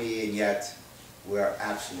not me, and yet we're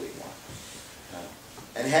absolutely one.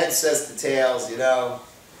 And head says to tails,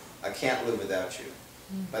 I can't live without you,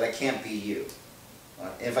 but I can't be you.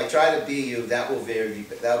 And if I try to be you, that will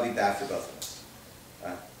be bad for both of us.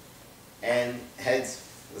 And heads,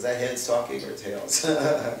 was that heads talking or tails?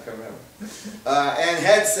 I can't remember. And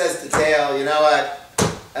head says to tail, you know what?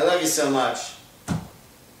 I love you so much,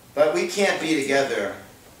 but we can't be together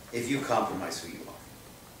if you compromise who you are.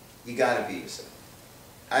 You got to be yourself.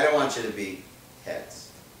 I don't want you to be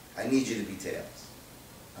heads. I need you to be tails.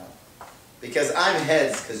 Because I'm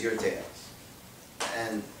heads because you're tails.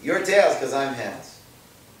 And you're tails because I'm heads.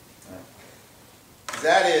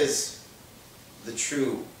 That is the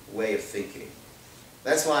true way of thinking.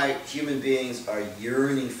 That's why human beings are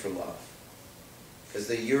yearning for love. Because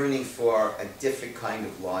they're yearning for a different kind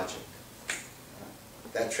of logic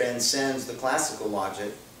that transcends the classical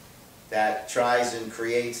logic that tries and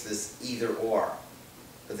creates this either-or.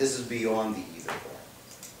 But this is beyond the either-or.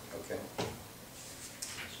 Okay?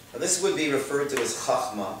 Now this would be referred to as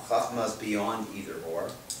chachma. Chachma is beyond either-or.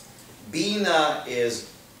 Bina is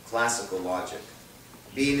classical logic.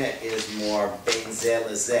 Bina is more ben zeh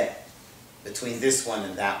lezeh, between this one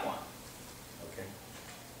and that one. Okay?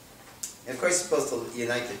 And of course, it's supposed to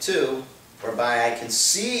unite the two, whereby I can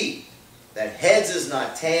see that heads is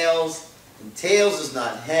not tails, and tails is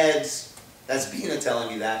not heads. That's Bina telling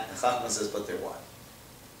me that, and Chachma says, but they're one.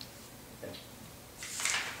 Okay.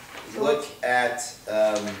 Look at...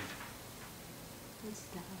 What's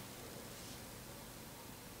that?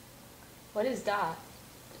 What is that?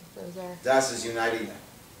 Those are... Das is uniting them.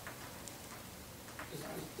 Is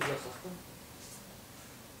that Chachma?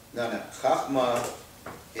 No. Chachma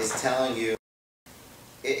is telling you...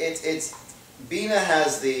 It's Bina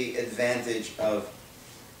has the advantage of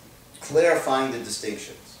clarifying the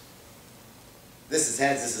distinctions. This is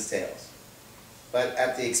heads, this is tails. But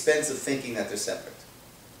at the expense of thinking that they're separate.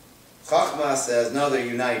 Chachma says, no, they're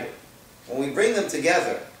united. When we bring them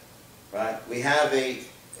together, right, we have I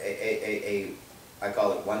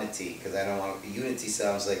call it onity, because I don't want to, unity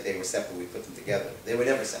sounds like they were separate, we put them together. They were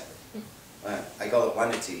never separate. Right? I call it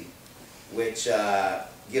onity, which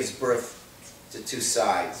gives birth to two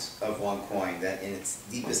sides of one coin that in its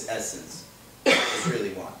deepest essence is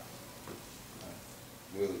really one.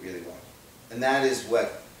 Really, really one. And that is the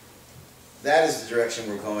direction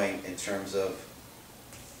we're going in terms of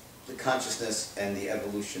the consciousness and the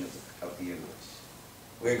evolution of the universe.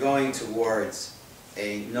 We're going towards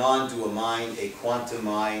a non-dual mind, a quantum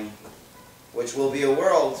mind, which will be a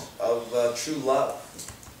world of true love,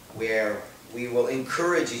 where we will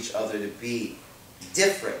encourage each other to be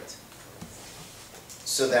different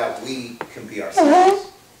so that we can be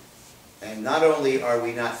ourselves. And not only are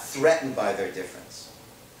we not threatened by their difference,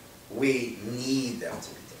 we need them to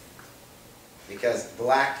be different. Because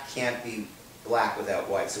black can't be black without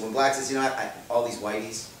white. So when black says, you know what, all these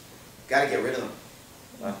whiteys, got to get rid of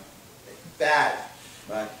them. Bad.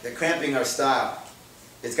 Right? They're cramping our style.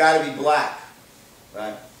 It's got to be black.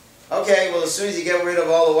 Right? Okay, well as soon as you get rid of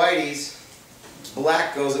all the whiteys,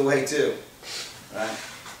 black goes away too. Right?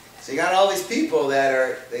 So you got all these people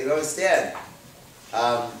that they don't understand.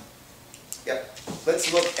 Yep.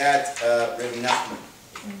 Let's look at Rabbi Nachman.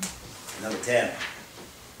 Number 10.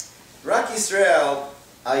 Rak Yisrael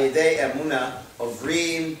al yedei emuna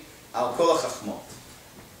ovrim al kol hachachmot.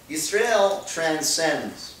 Yisrael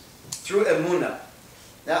transcends through emuna.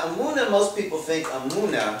 Now, emuna, most people think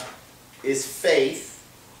emuna is faith,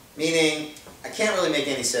 meaning I can't really make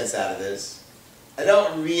any sense out of this. I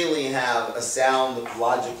don't really have a sound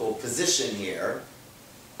logical position here,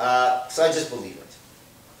 so I just believe it.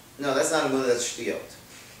 No, that's not emuna, that's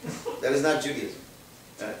shtiyot. That is not Judaism.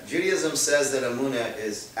 Judaism says that emunah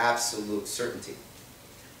is absolute certainty.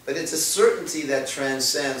 But it's a certainty that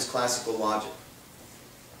transcends classical logic.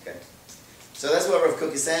 Okay? So that's what Rav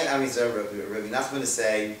Kook is saying. Rabbi Nachman is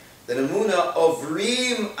saying that emunah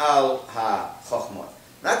ovrim al ha-chokhmah.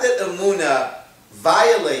 Not that emunah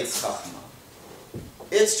violates chokhmah.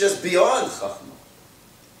 It's just beyond chokhmah.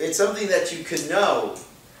 It's something that you can know.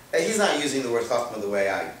 And he's not using the word chokhmah the way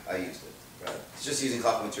I used it. Right? He's just using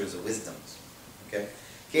chokhmah in terms of wisdoms. Okay?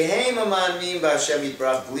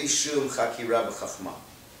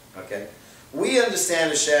 Okay? We understand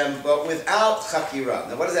Hashem, but without chakira.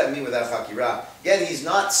 Now, what does that mean without chakira? Yet he's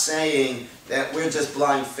not saying that we're just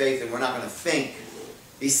blind faith and we're not going to think.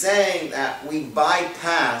 He's saying that we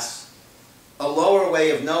bypass a lower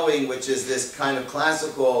way of knowing, which is this kind of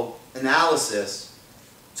classical analysis,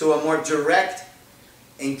 to a more direct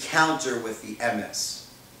encounter with the emes.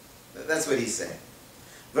 That's what he's saying.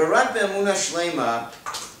 V'rak be'emunah shlema,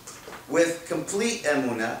 with complete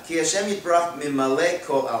emunah, ki Hashem yitbarach mimaleh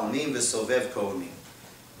kol almim v'sovev kol almim.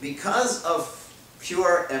 Because of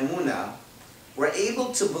pure emunah, we're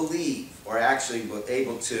able to believe, or actually we're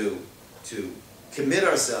able to commit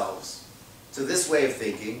ourselves to this way of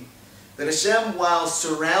thinking, that Hashem, while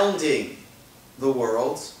surrounding the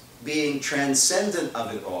world, being transcendent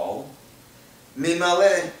of it all,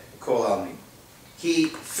 mimaleh kol almim, he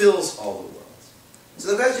fills all the world.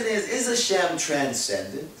 So the question is Hashem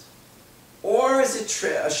transcendent? Or is it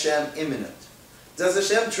Hashem immanent? Does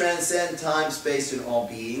Hashem transcend time, space, and all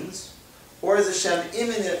beings? Or is Hashem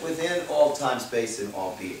immanent within all time, space, and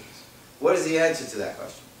all beings? What is the answer to that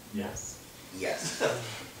question? Yes. Yes.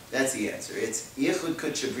 That's the answer. It's Yichud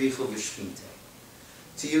Kutchabrichu V'Shchinte.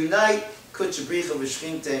 To unite Kutchabrichu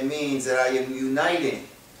V'Shchinte means that I am uniting,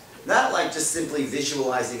 not like just simply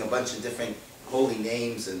visualizing a bunch of different holy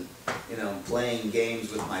names and, playing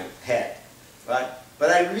games with my head, right? But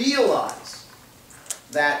I realize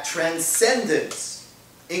that transcendence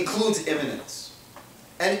includes immanence,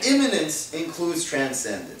 and immanence includes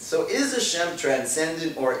transcendence. So is Hashem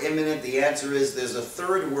transcendent or immanent? The answer is there's a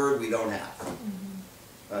third word we don't have.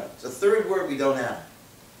 Right? It's a third word we don't have.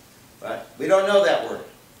 Right? We don't know that word,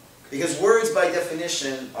 because words by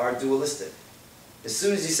definition are dualistic. As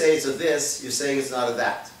soon as you say it's a this, you're saying it's not a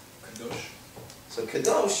that. Kadosh. So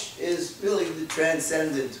Kadosh is really the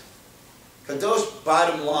transcendent. Kadosh,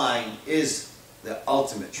 bottom line, is the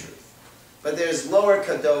ultimate truth. But there's lower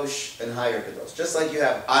Kadosh and higher Kadosh. Just like you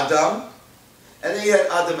have Adam, and then you had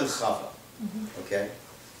Adam and Chava. Okay?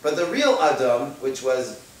 But the real Adam, which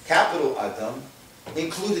was capital Adam,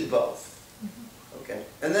 included both. Okay?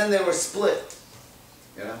 And then they were split.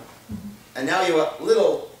 And now you have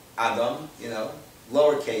little Adam,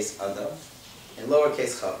 lowercase Adam, and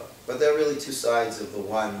lowercase Chava. But they're really two sides of the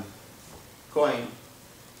one coin,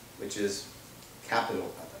 which is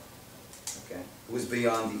capital Adam. Okay? It was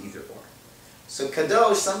beyond the either or. So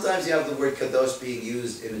Kadosh, sometimes you have the word Kadosh being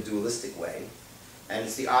used in a dualistic way, and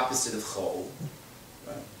it's the opposite of Chol.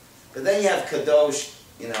 Right? But then you have Kadosh,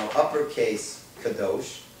 uppercase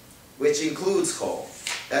Kadosh, which includes Chol.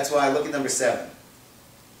 That's why I look at number 7.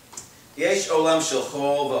 Yesh olam shel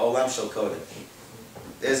Chol v'olam shel Kodesh.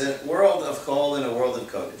 There's a world of Chol and a world of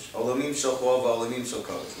Kodesh. Olamim shel Chol v'olamim shel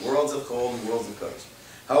Kodesh. Worlds of Chol and worlds of Kodesh.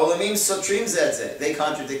 Ha'olamim sotrim zeh zeh. They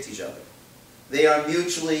contradict each other. They are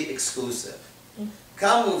mutually exclusive.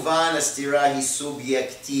 Kamuvan astira hi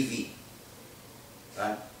subjektivi.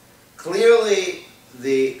 Right? Clearly,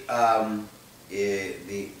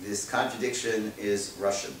 this contradiction is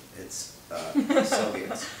Russian. It's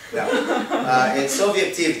Soviets. No, it's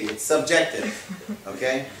Sovietivi. It's subjective.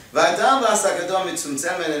 Okay. V'adam v'asakadom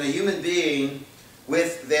mitzumtzem, and a human being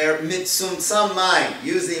with their mitzumtzam mind,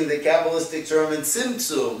 using the Kabbalistic term in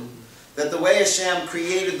tzimtzum, that the way Hashem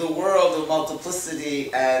created the world of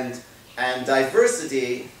multiplicity and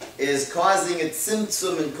diversity is causing a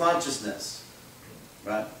tzimtzum in consciousness,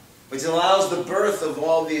 right? Which allows the birth of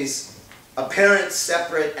all these apparent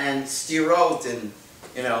separate and stirot and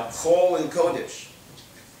Chol and Kodesh.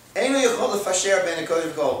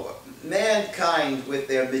 Mankind with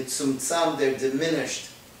their mitzumtzam, their diminished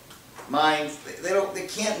minds, they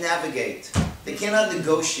can't navigate. They cannot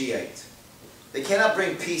negotiate. They cannot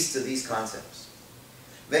bring peace to these concepts.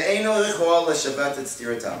 Ve'eno rechol l'shabat et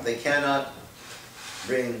stiratam. They cannot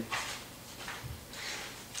bring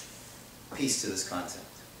peace to this concept.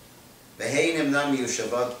 Ve'hei nimnam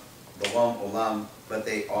yushavat b'lam olam, but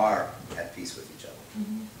they are at peace with each other,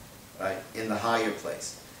 right? In the higher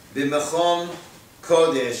place. B'mechom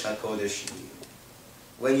kodesh hakodeshim.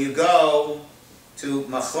 When you go to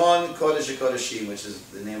Machon Kodesh HaKodeshim, which is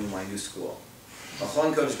the name of my new school.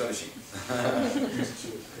 Machon Kodesh Kodeshim.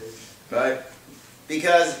 Right?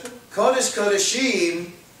 Because Kodesh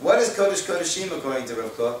Kodeshim, what is Kodesh Kodeshim according to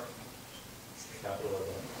Rav Kook? Capital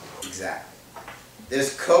letter. Exactly.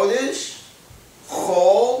 There's Kodesh,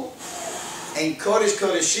 Chol, and Kodesh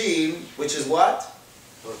Kodeshim, which is what?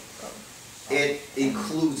 It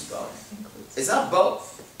includes both. It's not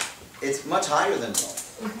both. It's much higher than both.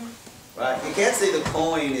 Right? You can't say the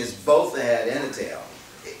coin is both a head and a tail.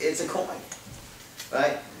 It's a coin.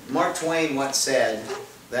 Right? Mark Twain once said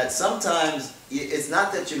that sometimes it's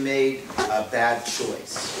not that you made a bad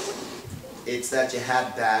choice. It's that you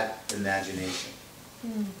had bad imagination.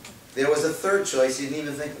 There was a third choice you didn't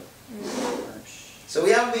even think of. So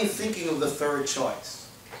we haven't been thinking of the third choice.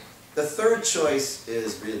 The third choice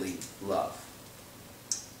is really love.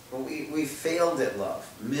 But we failed at love,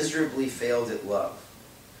 miserably failed at love.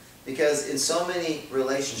 Because in so many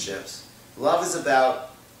relationships, love is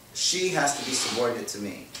about she has to be subordinate to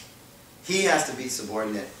me. He has to be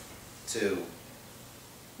subordinate to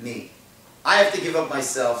me. I have to give up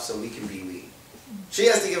myself so we can be we. She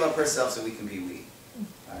has to give up herself so we can be we.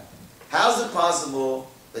 Right? How is it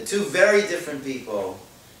possible that two very different people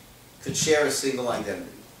could share a single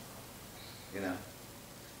identity? You know?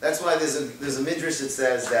 That's why there's a midrash that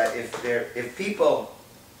says that if people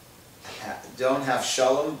don't have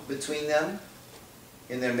shalom between them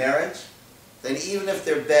in their marriage, then even if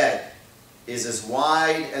their bed is as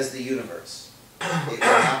wide as the universe, it will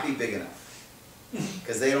not be big enough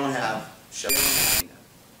because they don't have shalom between them.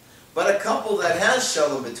 But a couple that has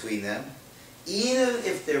shalom between them, even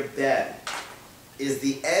if their bed is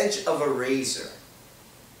the edge of a razor,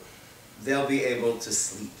 they'll be able to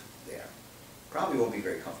sleep there. Probably won't be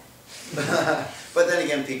very comfortable. But then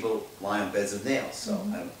again, people lie on beds of nails, so I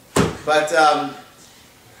don't know. But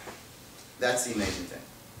that's the amazing thing.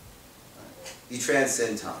 You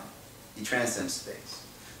transcend time. You transcend space.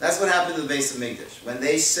 That's what happened to the base of Mikdash. When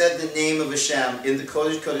they said the name of Hashem in the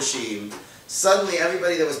Kodesh Kodeshim, suddenly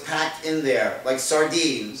everybody that was packed in there, like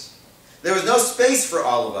sardines, there was no space for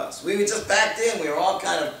all of us. We were just packed in. We were all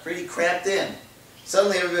kind of pretty cramped in.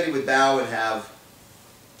 Suddenly everybody would bow and have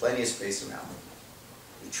plenty of space around them.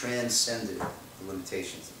 We transcended the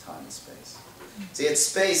limitations of time and space. See, it's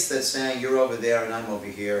space that's saying you're over there and I'm over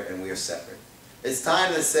here and we are separate. It's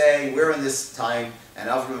time that's saying we're in this time and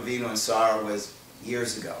Avram Avinu and Sarah was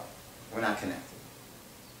years ago. We're not connected.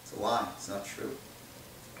 It's a lie. It's not true.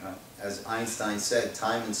 As Einstein said,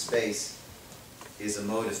 time and space is a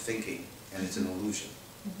mode of thinking and it's an illusion.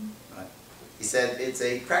 Right? He said it's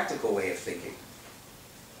a practical way of thinking,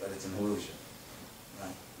 but it's an illusion.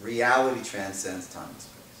 Right? Reality transcends time and space.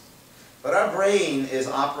 But our brain is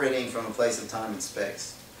operating from a place of time and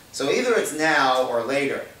space. So either it's now or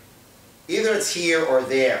later. Either it's here or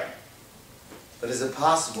there. But is it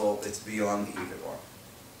possible it's beyond the either or?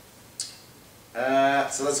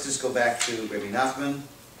 So let's just go back to Rabbi Nachman.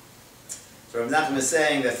 So Rabbi Nachman is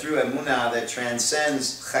saying that through Emunah that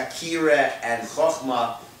transcends Chakira and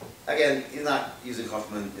Chochmah. Again, he's not using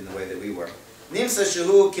Chochmah in the way that we were. Nimsa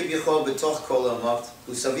shehu kibyachol betoch kol ha'amot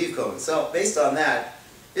usaviv kol. So based on that,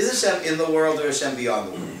 is Hashem in the world or Hashem beyond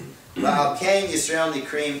the world? Ba'al Kain Yisrael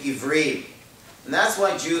Nikrim Ivrim. And that's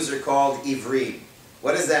why Jews are called Ivrim.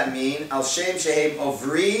 What does that mean? Al Shem Shehem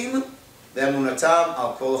Ovrim Ve'emunatam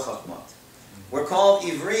Al Kol Chachmat. We're called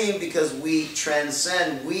Ivrim because we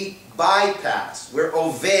transcend, we bypass, we're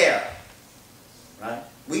over. Right?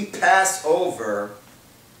 We pass over,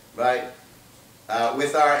 right,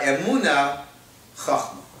 with our Emunah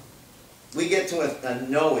Chachma. We get to a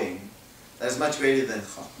knowing that is much greater than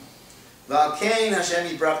Chachma. V'alkein Hashem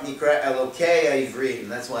Yibrach Nikra Elokei HaIvrim.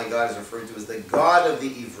 That's why God is referred to as the God of the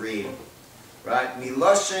Ivrim. Right?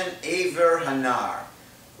 Miloshen Aver Hanar,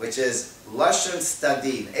 which is Lashon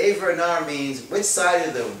Stadim. Aver Hanar means, which side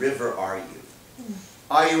of the river are you?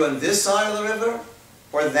 Are you on this side of the river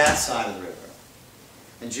or that side of the river?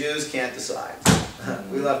 And Jews can't decide.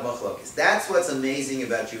 We love machlokes. That's what's amazing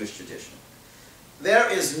about Jewish tradition. There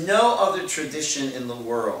is no other tradition in the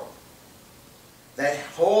world that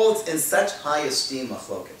holds in such high esteem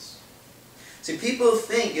machlokes. See, people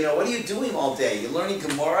think, you know, what are you doing all day? You're learning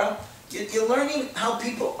Gemara? You're learning how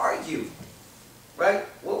people argue. Right?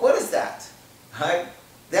 What is that? Right?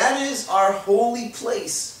 That is our holy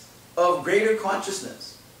place of greater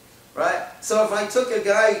consciousness. right? So if I took a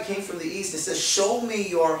guy who came from the east and says, show me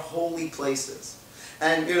your holy places.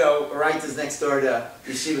 And, right is next door to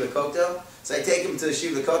Yeshiva Kotel. So I take him to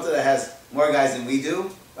Yeshiva Kotel that has more guys than we do,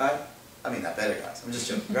 right? I mean, not better guys, I'm just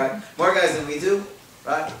joking, right? More guys than we do,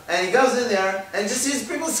 right? And he goes in there and just sees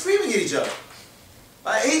people screaming at each other.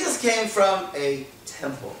 Right? He just came from a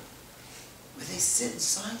temple where they sit in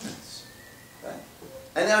silence, right?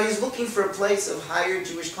 And now he's looking for a place of higher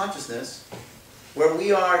Jewish consciousness where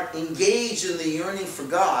we are engaged in the yearning for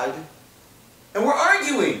God and we're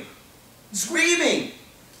arguing, screaming.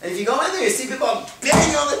 And if you go in there, you see people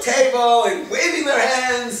banging on the table and waving their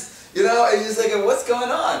hands, and you're just like, what's going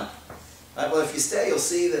on? Right? Well, if you stay, you'll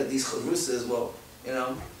see that these chavrusas will,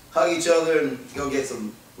 hug each other and go get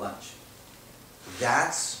some lunch.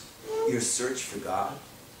 That's your search for God?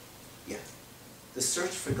 Yeah. The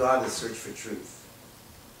search for God is search for truth.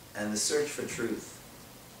 And the search for truth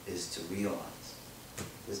is to realize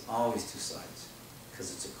there's always two sides,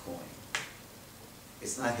 because it's a coin.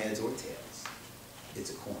 It's not heads or tails. It's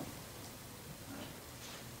a coin.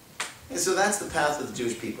 Right? And so that's the path of the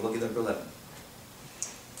Jewish people. Look at number 11.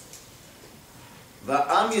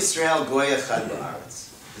 Va'am Yisrael goy echad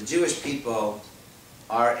ba'aretz. The Jewish people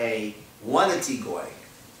are a one-ity goy.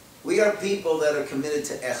 We are people that are committed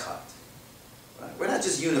to echad. Right? We're not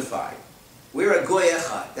just unified. We're a goy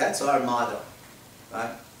echad. That's our motto.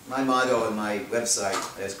 Right? My motto on my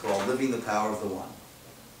website is called Living the Power of the One.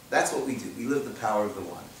 That's what we do. We live the power of the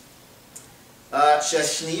one.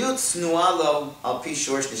 Sheshniyut snua lo al pi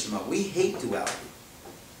shorsh neshama. We hate duality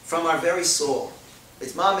from our very soul.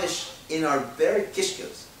 It's mamish in our very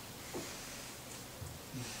kishkas.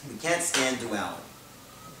 We can't stand duality.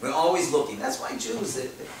 We're always looking. That's why Jews,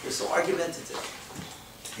 they're so argumentative.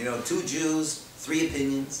 2 Jews, 3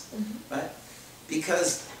 opinions, right?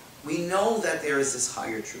 Because we know that there is this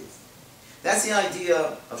higher truth. That's the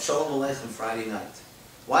idea of Shalom Aleichem Friday night.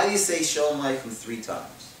 Why do you say Shalom Aleichem 3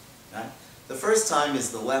 times? Right? The first time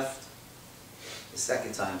is the left, the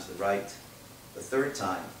second time is the right, the third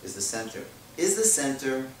time is the center. Is the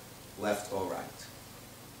center left or right?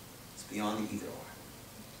 It's beyond the either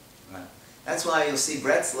or. Right? That's why you'll see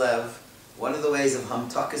Bretzlev, one of the ways of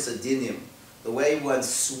Hamtakas Adinim, the way one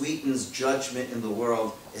sweetens judgment in the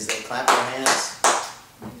world is they clap their hands.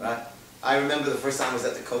 Right? I remember the first time I was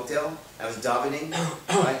at the Kotel, I was davening,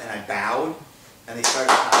 right, and I bowed, and they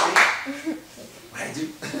started clapping. What did I do?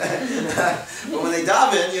 But when they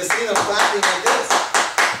daven, you'll see them clapping like this.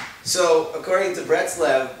 So, according to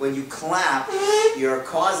Bretzlev, when you clap, you're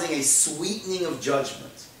causing a sweetening of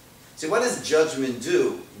judgment. So what does judgment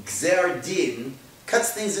do? Gzer din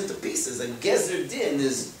cuts things into pieces, and gezer din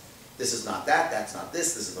is, this is not that, that's not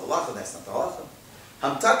this is the halacha, that's not the halacha.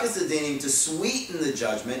 Hamtakas adinim, to sweeten the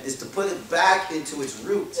judgment, is to put it back into its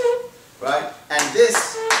root, right? And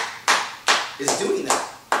this is doing that.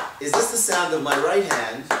 Is this the sound of my right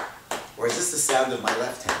hand, or is this the sound of my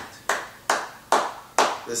left hand?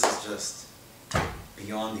 This is just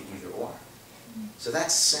beyond the either or. So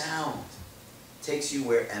that sound takes you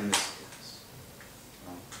where emes is.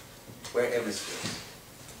 Where emes is.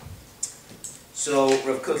 So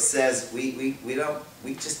Rav Kook says we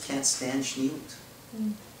just can't stand shniyut.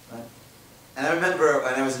 Right? And I remember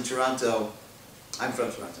when I was in Toronto, I'm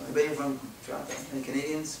from Toronto. Anybody from Toronto? Any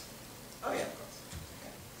Canadians? Oh yeah, of course.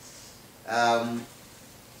 Okay.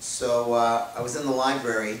 So I was in the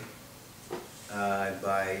library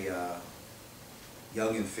by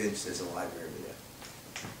Young and Finch. There's a library there.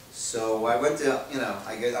 So I went to,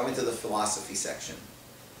 I went to the philosophy section,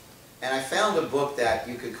 and I found a book that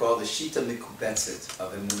you could call the Shita Mikubetzit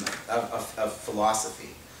of Emunah, of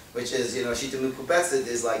philosophy, which is, Shita Mikubetzit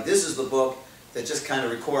is like, this is the book that just kind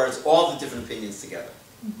of records all the different opinions together,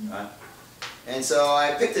 right? And so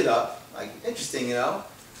I picked it up, like, interesting,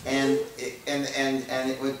 and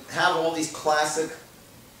it would have all these classic,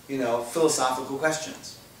 philosophical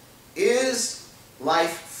questions. Is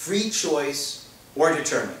life free choice or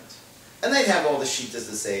determined? And they'd have all the shitas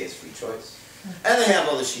that say it's free choice. And they have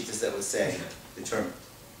all the shitas that would say determined.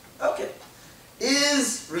 Okay.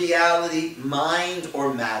 Is reality mind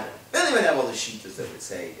or matter? Then they would have all the shitas that would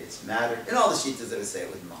say it's matter, and all the shitas that would say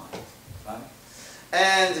it was mind. Right?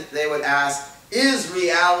 And they would ask, is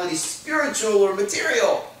reality spiritual or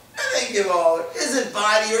material? And they give all, is it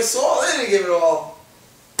body or soul? And they give it all.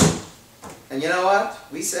 And you know what?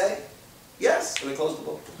 We say, yes, and we close the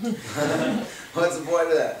book. What's the point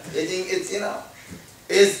of that?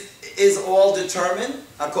 It's is all determined?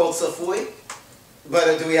 Hakol tzafui?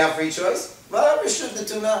 But do we have free choice? Well, we should the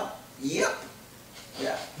two now. Yep.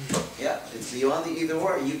 Yeah. It's beyond the either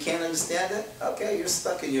or. You can't understand it? Okay, you're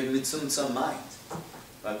stuck in your mitzumtzum mind.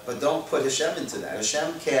 But don't put Hashem into that.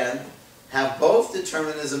 Hashem can have both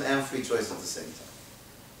determinism and free choice at the same time.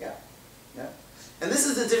 Yeah, yeah. And this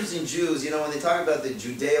is the difference in Jews, when they talk about the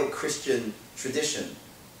Judeo-Christian tradition.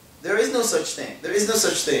 There is no such thing. There is no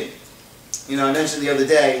such thing. I mentioned the other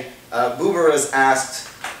day, Buber was asked,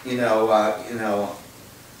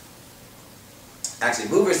 actually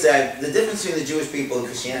Buber said the difference between the Jewish people and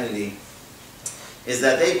Christianity is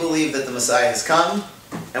that they believe that the Messiah has come,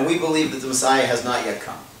 and we believe that the Messiah has not yet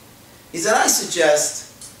come. He said, I suggest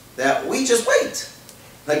that we just wait.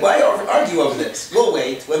 Like, why argue over this? We'll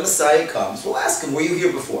wait. When Messiah comes, we'll ask him, were you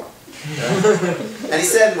here before? And he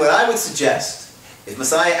said, what I would suggest, if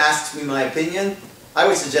Messiah asks me my opinion, I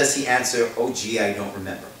would suggest he answer, oh gee, I don't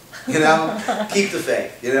remember. Keep the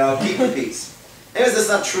faith, keep the peace. Anyways, that's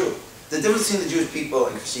not true. The difference between the Jewish people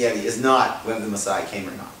and Christianity is not whether the Messiah came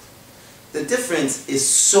or not. The difference is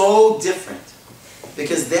so different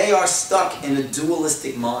because they are stuck in a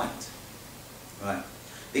dualistic mind. Right?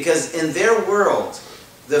 Because in their world,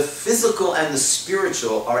 the physical and the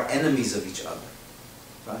spiritual are enemies of each other.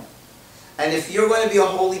 Right? And if you're going to be a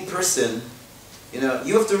holy person, you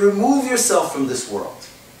have to remove yourself from this world.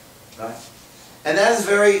 Right? And that is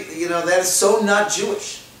that is so not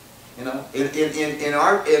Jewish. In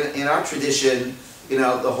our tradition,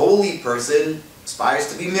 the holy person aspires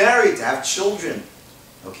to be married, to have children.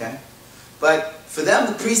 Okay? But for them,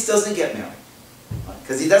 the priest doesn't get married.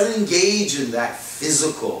 Because he doesn't engage in that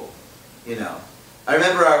physical, I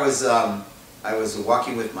remember I was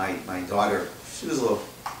walking with my daughter. She was a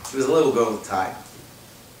little girl at the time.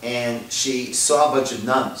 And she saw a bunch of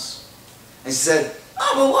nuns. And she said,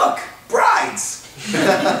 oh, but look, brides. She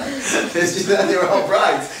thought they were all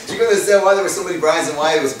brides. She couldn't understand why there were so many brides and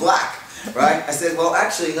why it was black. Right? I said, well,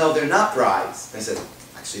 actually, no, they're not brides. I said,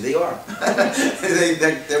 actually, they are.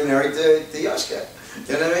 They're married to Yoshka.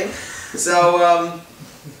 You know what I mean? So,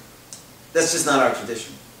 that's just not our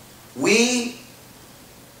tradition. We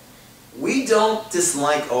don't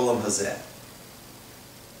dislike Olam Hazeh.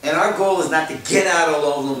 And our goal is not to get out of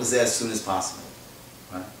Olam Hazeh as soon as possible.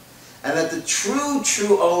 Right? And that the true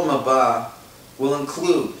Olam Haba will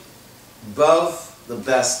include both the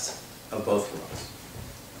best of both worlds.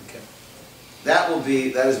 Okay? That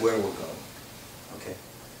is where we'll go. Okay?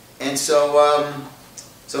 And so,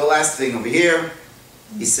 so last thing over here,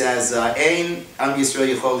 he says, Ein Am Yisrael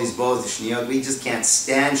Yichol Lizboz Shniyot. We just can't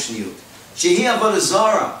stand Shniyut. Shehi Avodah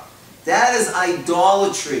Zarah. That is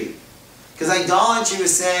idolatry. Because idolatry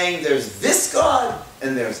is saying there's this God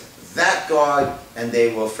and there's that God, and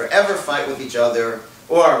they will forever fight with each other,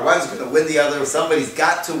 or one's going to win the other, somebody's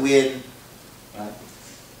got to win. Right?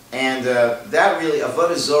 And that really,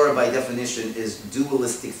 Avodah Zarah by definition is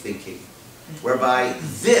dualistic thinking, whereby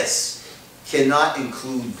this cannot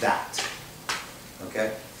include that.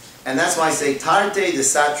 Okay? And that's why I say, Tarte de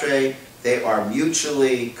Satre, they are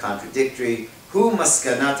mutually contradictory. Hu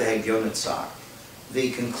maskanat hagion tzar.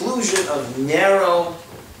 The conclusion of narrow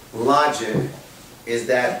logic is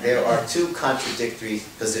that there are two contradictory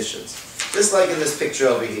positions. Just like in this picture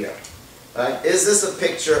over here. Right? Is this a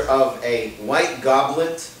picture of a white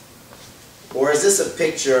goblet? Or is this a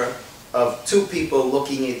picture of two people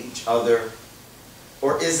looking at each other?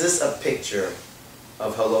 Or is this a picture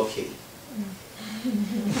of Hello Kitty?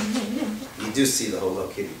 You do see the Hello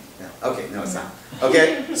Kitty. No. Okay, no it's not.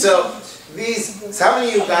 Okay, so how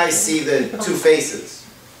many of you guys see the two faces?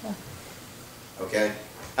 Okay.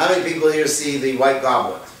 How many people here see the white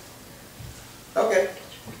goblet? Okay.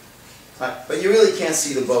 But you really can't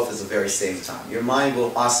see them both at the very same time. Your mind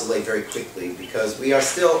will oscillate very quickly because we are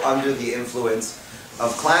still under the influence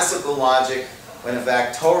of classical logic, when in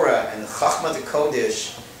fact Torah and Chachmat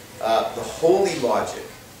HaKodesh, the holy logic,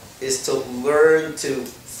 is to learn to,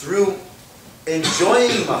 through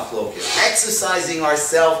enjoying machlokas, exercising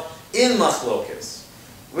ourselves in machlokas,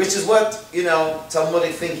 which is what,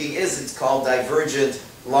 Talmudic thinking is. It's called divergent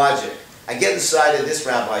logic. I get inside of this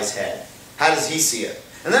rabbi's head. How does he see it?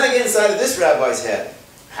 And then I get inside of this rabbi's head.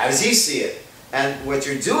 How does he see it? And what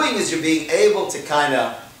you're doing is you're being able to kind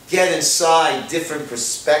of get inside different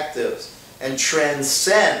perspectives and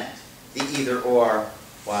transcend the either-or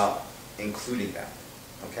while including them.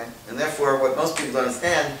 Okay? And therefore, what most people don't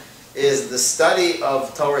understand is the study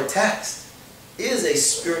of Torah text is a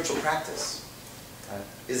spiritual practice.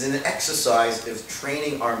 Is an exercise of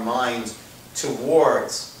training our minds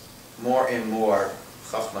towards more and more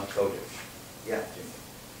Chachmat Kodesh. Yeah,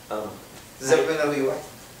 Jimmy. Does everyone know who you are?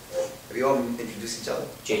 Have you all introduced each other?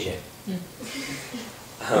 JJ.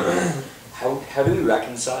 How do we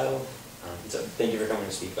reconcile? Thank you for coming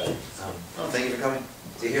to speak, buddy. Thank you for coming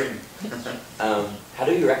to hear me. How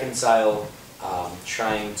do you reconcile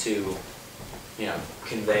trying to,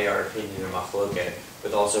 convey our opinion in machloket,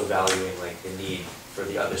 with also valuing like the need for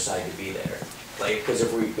the other side to be there. Like, because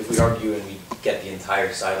if we argue and we get the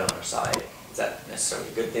entire side on our side, is that necessarily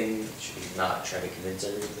a good thing? Should we not try to convince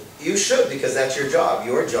everybody? You should, because that's your job.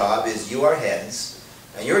 Your job is you are heads.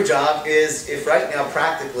 And your job is, if right now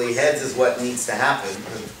practically heads is what needs to happen,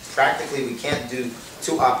 practically we can't do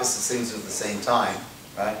two opposite things at the same time,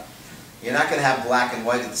 right? You're not going to have black and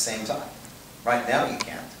white at the same time. Right now you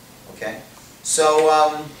can't, okay? So,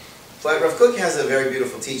 but Rav Kook has a very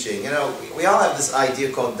beautiful teaching. You know, we all have this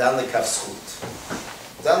idea called Dan L'Kaf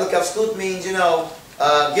Zchut. Dan L'Kaf Zchut means, you know,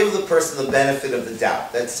 give the person the benefit of the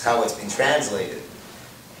doubt. That's how it's been translated.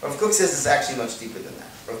 Rav Kook says it's actually much deeper than that.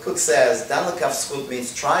 Rav Kook says, Dan L'Kaf Zchut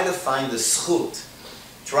means try to find the zchut,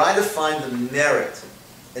 try to find the merit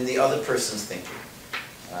in the other person's thinking.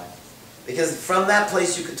 Right? Because from that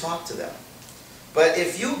place you could talk to them. But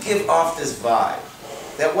if you give off this vibe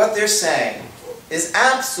that what they're saying is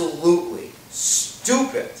absolutely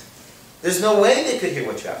stupid, there's no way they could hear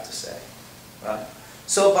what you have to say. Right?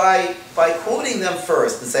 So by quoting them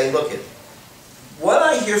first and saying, look, what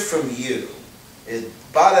I hear from you is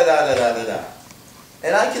ba-da-da-da-da-da-da.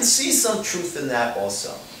 And I can see some truth in that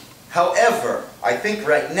also. However, I think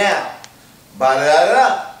right now,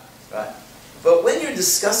 ba-da-da-da, right? But when you're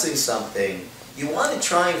discussing something, you want to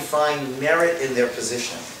try and find merit in their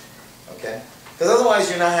position, okay? Because otherwise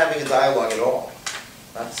you're not having a dialogue at all.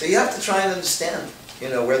 Right? So you have to try and understand, you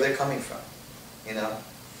know, where they're coming from, you know?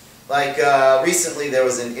 Like recently there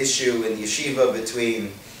was an issue in yeshiva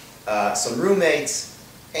between some roommates,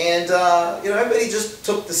 and you know, everybody just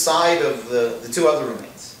took the side of the two other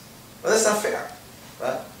roommates. Well, that's not fair.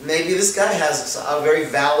 Right? Maybe this guy has a very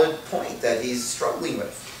valid point that he's struggling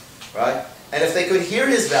with, right? And if they could hear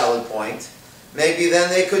his valid point, maybe then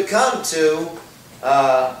they could come to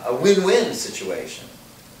a win-win situation,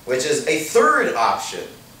 which is a third option.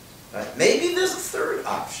 Right? Maybe there's a third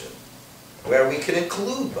option where we could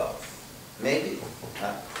include both. Maybe.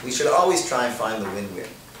 We should always try and find the win-win.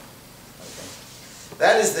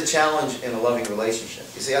 That is the challenge in a loving relationship.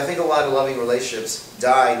 You see, I think a lot of loving relationships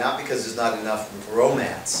die not because there's not enough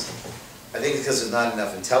romance. I think it's because there's not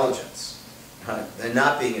enough intelligence. Right? They're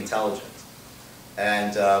not being intelligent.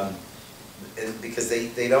 And because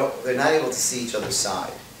they're not able to see each other's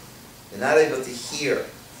side. They're not able to hear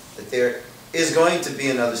that there is going to be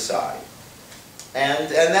another side. And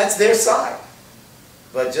that's their side.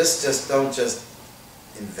 But just don't just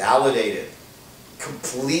invalidate it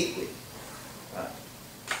completely.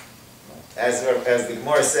 As the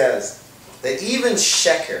Gemara says, that even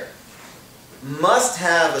sheker must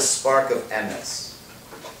have a spark of emes.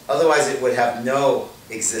 Otherwise it would have no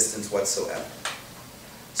existence whatsoever.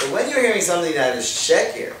 So when you're hearing something that is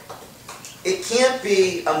sheker, it can't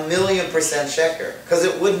be 1,000,000% sheker, because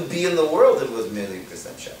it wouldn't be in the world if it was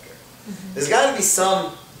 1,000,000% sheker. Mm-hmm. There's got to be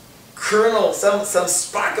some kernel, some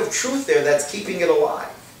spark of truth there that's keeping it alive.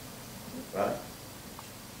 Right?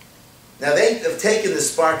 Now they have taken the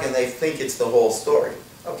spark and they think it's the whole story.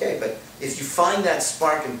 Okay, but if you find that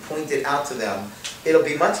spark and point it out to them, it'll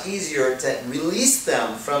be much easier to release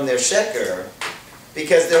them from their sheker,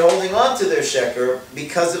 because they're holding on to their sheker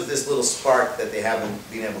because of this little spark that they haven't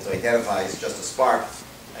been able to identify as just a spark,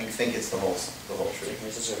 and think it's the whole truth.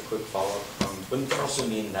 Here's just a quick follow-up. Wouldn't that also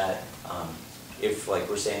mean that if like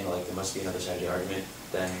we're saying like there must be another side of the argument,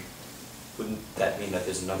 then wouldn't that mean that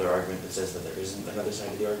there's another argument that says that there isn't another side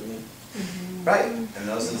of the argument? Mm-hmm. Right, and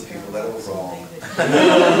those are the people that are wrong.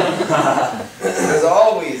 There's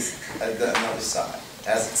always another side.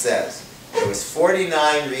 As it says, there was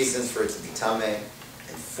 49 reasons for it to be tameh,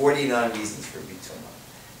 and 49 reasons for it to be tumah.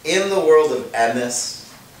 In the world of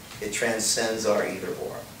emes, it transcends our either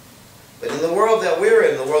or. But in the world that we're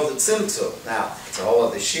in, the world of tzimtzum, now, it's a whole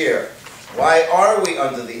other shir. Why are we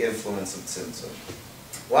under the influence of tzimtzum?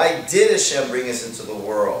 Why did Hashem bring us into the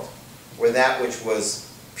world where that which was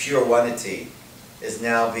pure onity is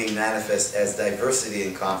now being manifest as diversity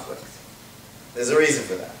and conflict? There's a reason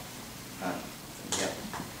for that.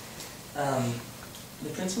 The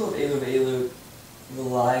principle of Elu Ve'elu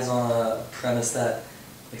relies on a premise that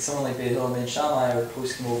like someone like Beit Hillel and Shammai or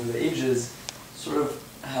poskim over the ages sort of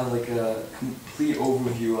have like a complete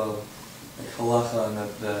overview of like halacha and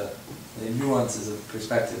the nuances of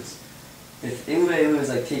perspectives. If Elu Ve'elu is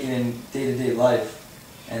like taken in day-to-day life,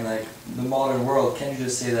 and like the modern world, can you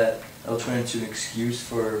just say that it'll turn into an excuse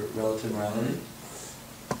for relative morality?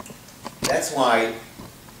 That's why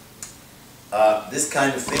this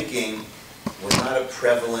kind of thinking was not a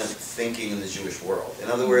prevalent thinking in the Jewish world. In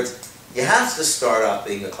other words, you have to start off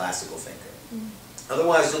being a classical thinker.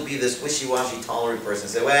 Otherwise you'll be this wishy-washy tolerant person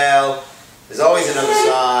and say, well, There's always another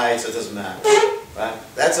side, so it doesn't matter. Right?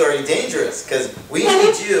 That's already dangerous, because we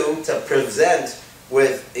need you to present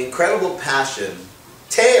with incredible passion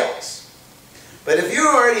tails. But if you're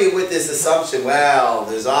already with this assumption, well,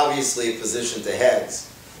 there's obviously a position to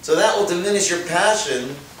heads, so that will diminish your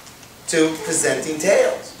passion to presenting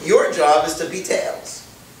tails. Your job is to be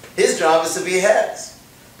tails. His job is to be heads.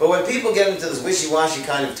 But when people get into this wishy-washy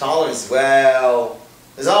kind of tolerance, well,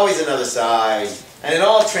 there's always another side, and it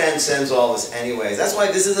all transcends all this anyways. That's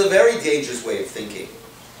why this is a very dangerous way of thinking,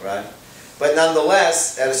 right? But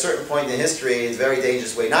nonetheless, at a certain point in history, it's a very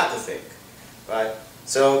dangerous way not to think, right?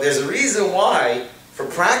 So there's a reason why, for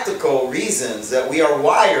practical reasons, that we are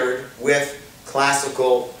wired with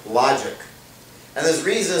classical logic. And there's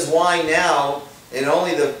reasons why now, in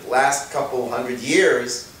only the last couple hundred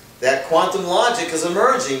years, that quantum logic is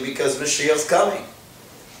emerging, because Mashiach's coming,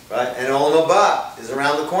 right? And Olam Haba is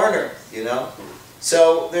around the corner, you know?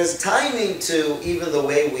 So there's timing to even the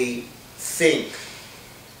way we think.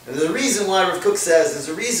 And there's a reason why, Rav Kook says, there's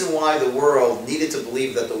a reason why the world needed to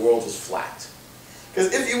believe that the world was flat.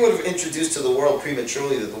 Because if you would have introduced to the world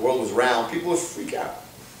prematurely that the world was round, people would freak out.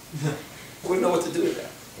 Wouldn't know what to do with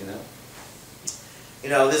that, you know? You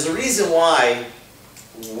know, there's a reason why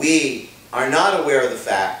we are not aware of the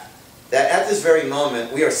fact that at this very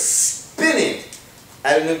moment we are spinning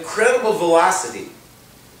at an incredible velocity,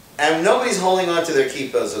 and nobody's holding on to their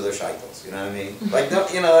kippas or their shaitels, you know what I mean? Like, no,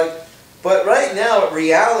 you know, like, but right now,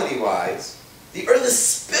 reality-wise, the earth is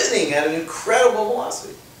spinning at an incredible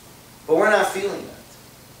velocity, but we're not feeling that.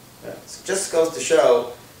 Yeah. So it just goes to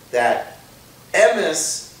show that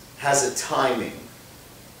emes has a timing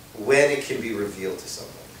when it can be revealed to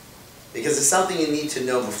somebody. Because it's something you need to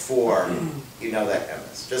know before you know that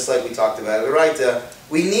emes. Just like we talked about it, right?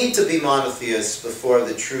 We need to be monotheists before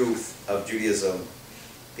the truth of Judaism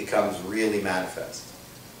becomes really manifest.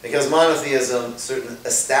 Because monotheism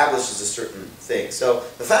establishes a certain thing. So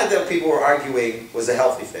the fact that people were arguing was a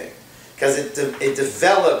healthy thing. Because it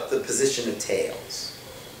developed the position of tails.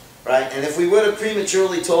 Right? And if we would have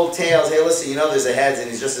prematurely told tails, hey listen, you know there's a heads and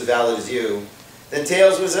he's just as valid as you, then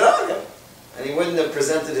tails would have said, oh, okay. And he wouldn't have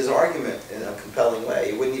presented his argument in a compelling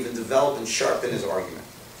way. He wouldn't even develop and sharpen his argument.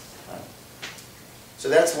 Right? So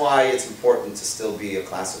that's why it's important to still be a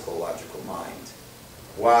classical logical mind,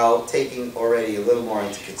 while taking already a little more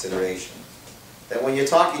into consideration that when you're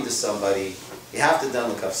talking to somebody, you have to done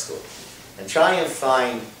the kaf school and try and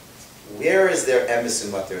find where is their emes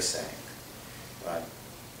in what they're saying, right?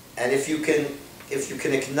 And if you can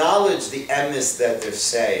acknowledge the emes that they're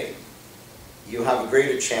saying, you have a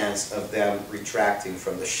greater chance of them retracting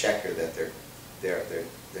from the sheker that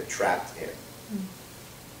they're trapped in.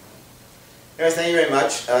 Anyways, thank you very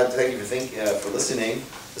much. Thank you for listening,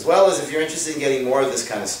 as well as if you're interested in getting more of this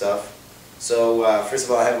kind of stuff. So first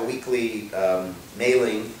of all, I have a weekly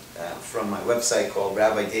mailing from my website called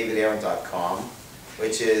RabbiDavidAaron.com,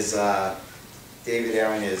 which is David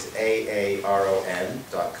Aaron is AARON.com.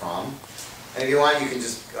 And if you want, you can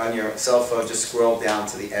just on your cell phone just scroll down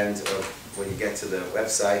to the end of when you get to the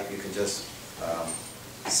website. You can just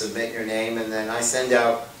submit your name, and then I send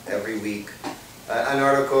out every week an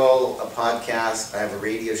article, a podcast. I have a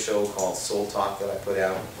radio show called Soul Talk that I put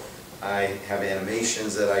out. I have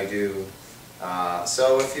animations that I do.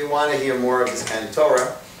 So if you want to hear more of this kind of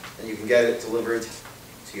Torah, then you can get it delivered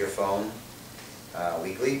to your phone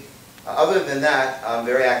weekly. Other than that, I'm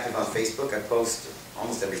very active on Facebook. I post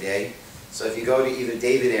almost every day. So if you go to either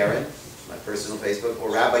David Aaron, my personal Facebook, or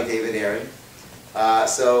Rabbi David Aaron,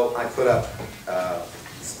 so I put up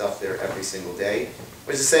stuff there every single day,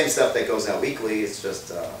 which is the same stuff that goes out weekly. It's just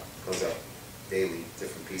goes out daily,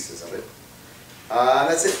 different pieces of it.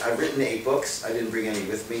 That's it. I've written 8 books. I didn't bring any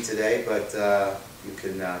with me today, but you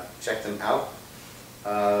can check them out.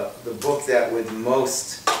 The book that would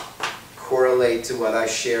most correlate to what I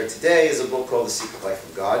share today is a book called The Secret Life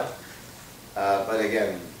of God. But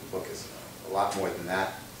again, the book is a lot more than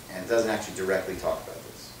that, and doesn't actually directly talk about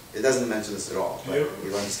this. It doesn't mention this at all, but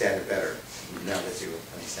you'll understand it better now that you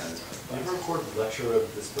understand this. Did you ever record the lecture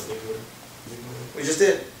of this particular? We just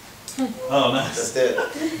did. Oh, nice. Just did.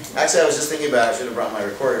 Actually, I was just thinking about it. I should have brought my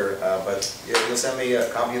recorder, but you'll send me a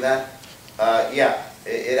copy of that? Yeah.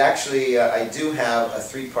 It actually, I do have a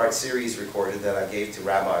 3-part series recorded that I gave to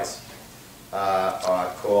rabbis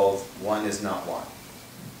called One is Not One.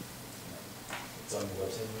 It's on the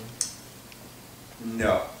website now?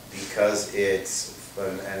 No, because it's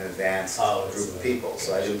an advanced group of people,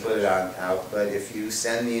 so I didn't put it out. But if you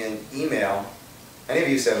send me an email, any of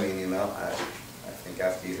you send me an email, I think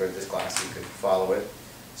after you heard this class you could follow it.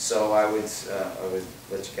 So I would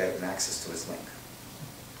let you get an access to his link.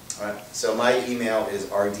 All right. So my email is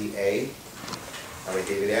rda Rabbi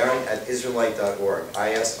David Aaron at Israelite.org.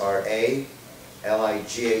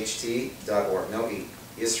 ISRALIGHT.org. No E.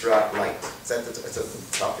 Isra Light. It's at the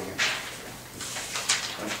top again.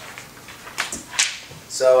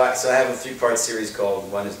 So I have a 3-part series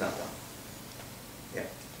called One Is Not One. Yeah.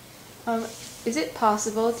 Is it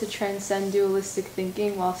possible to transcend dualistic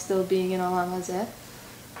thinking while still being in Olam Hazeh?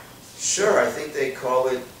 Sure, I think they call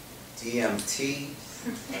it DMT. I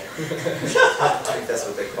think that's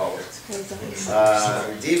what they call it.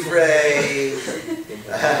 Divrei.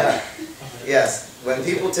 Yes, when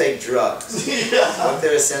people take drugs, what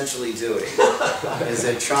they're essentially doing is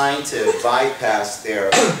they're trying to bypass their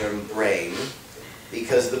brain,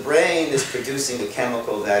 because the brain is producing a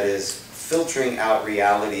chemical that is filtering out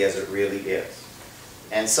reality as it really is.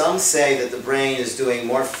 And some say that the brain is doing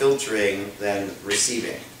more filtering than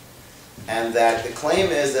receiving. And that the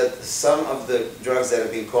claim is that some of the drugs that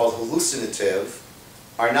have been called hallucinative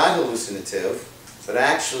are not hallucinative, but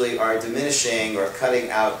actually are diminishing or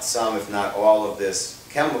cutting out some, if not all, of this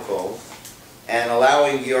chemical and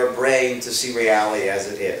allowing your brain to see reality as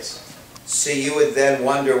it is. So you would then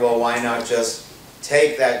wonder, well, why not just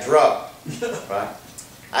take that drug, right?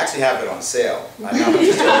 I actually have it on sale. I'm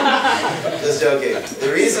just joking.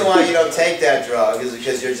 The reason why you don't take that drug is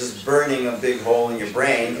because you're just burning a big hole in your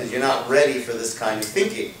brain because you're not ready for this kind of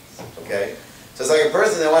thinking, okay? So it's like a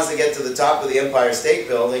person that wants to get to the top of the Empire State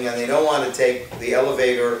Building and they don't want to take the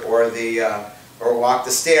elevator or or walk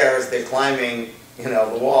the stairs. They're climbing,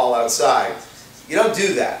 the wall outside. You don't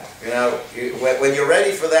do that. When you're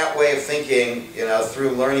ready for that way of thinking,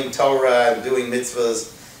 through learning Torah and doing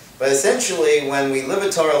mitzvahs. But essentially, when we live a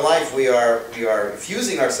Torah life, we are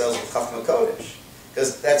fusing ourselves with Chachma Kodesh,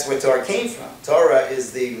 because that's where Torah came from. Torah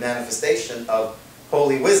is the manifestation of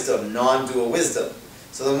holy wisdom, non-dual wisdom.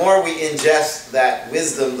 So the more we ingest that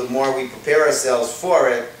wisdom, the more we prepare ourselves for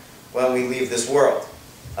it when we leave this world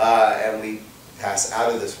and we pass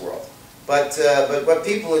out of this world. But what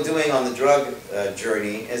people are doing on the drug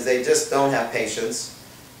journey is they just don't have patience,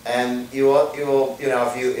 and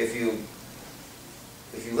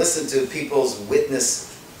if you listen to people's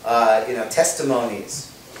witness,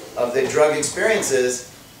 testimonies of their drug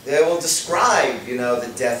experiences, they will describe,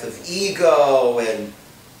 the death of ego, and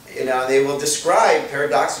they will describe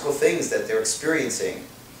paradoxical things that they're experiencing.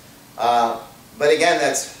 But again,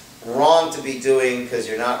 that's wrong to be doing because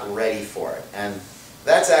you're not ready for it. And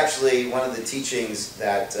that's actually one of the teachings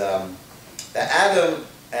that Adam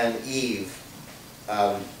and Eve,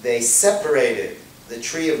 they separated the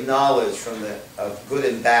tree of knowledge of good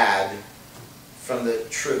and bad from the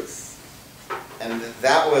truth. And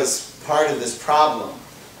that was part of this problem,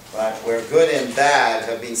 right? Where good and bad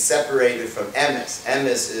have been separated from emes.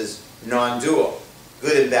 Emes is non-dual.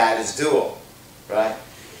 Good and bad is dual, right?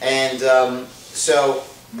 And so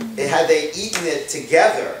had they eaten it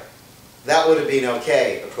together, that would have been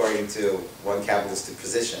okay, according to one Kabbalistic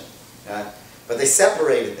position. But they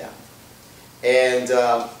separated them. And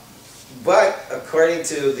but according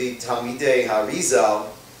to the Talmidei HaRizal,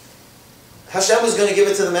 Hashem was going to give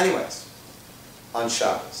it to them anyways on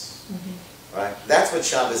Shabbos. Right? That's what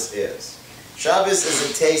Shabbos is. Shabbos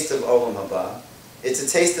is a taste of Olam Haba. It's a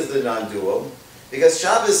taste of the non-dual, because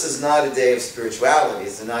Shabbos is not a day of spirituality.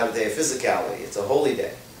 It's not a day of physicality. It's a holy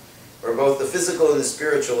day, where both the physical and the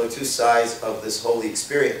spiritual are two sides of this holy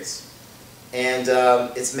experience. And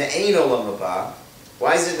it's Me'ein Olam Haba.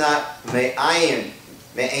 Why is it not Me'ayin?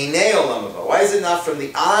 Me'einei Olam Haba. Why is it not from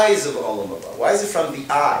the eyes of Olam Haba? Why is it from the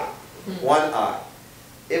eye? One eye.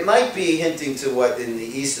 It might be hinting to what in the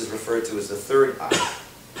East is referred to as the third eye.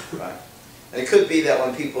 Right? And it could be that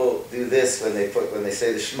when people do this, when they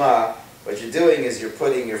say the Shema, what you're doing is you're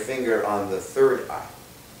putting your finger on the third eye.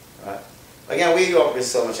 Right? Again, we don't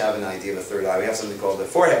so much have an idea of a third eye. We have something called the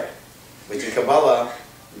forehead, which in Kabbalah,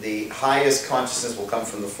 the highest consciousness will come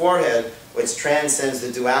from the forehead, which transcends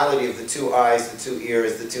the duality of the two eyes, the two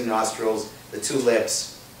ears, the two nostrils, the two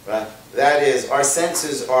lips. Right? That is, our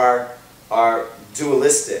senses are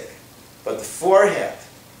dualistic, but the forehead,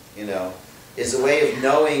 is a way of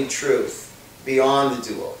knowing truth beyond the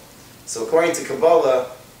dual. So according to Kabbalah,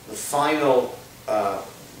 the final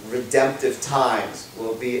redemptive times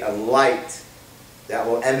will be a light that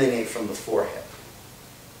will emanate from the forehead.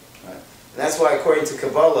 Right? And that's why, according to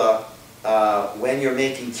Kabbalah, when you're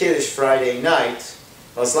making Kiddush Friday night,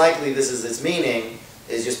 most likely this is its meaning,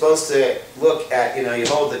 is you're supposed to look at, you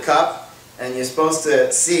hold the cup, and you're supposed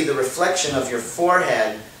to see the reflection of your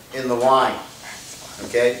forehead in the wine.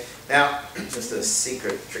 Okay? Now, just a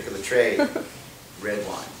secret trick of the trade, red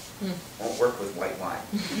wine. Won't work with white wine.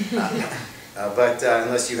 But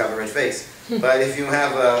unless you have a red face. But if you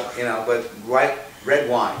have but red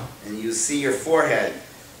wine, and you see your forehead,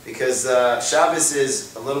 because Shabbos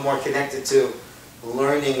is a little more connected to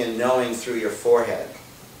learning and knowing through your forehead,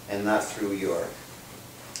 and not through your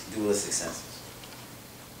dualistic senses.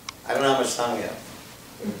 I don't know how much time we have.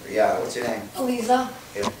 Yeah, what's your name? Aliza.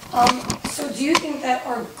 Yeah. So do you think that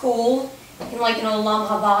our goal in like an Olam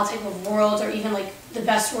Haba type of world, or even like the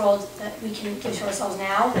best world that we can give to ourselves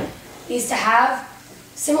now, is to have,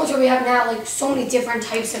 similar to what we have now, like so many different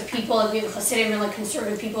types of people, like we have Hasidim and like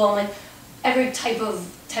conservative people, and like every type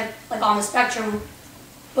like on the spectrum.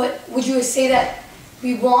 But would you say that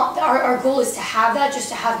we want, our goal is to have that, just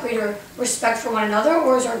to have greater respect for one another,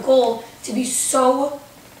 or is our goal to be so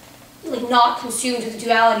like not consumed with the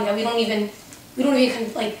duality that we don't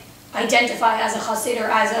even like identify as a Hasid or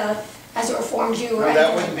as a Reformed Jew or No, that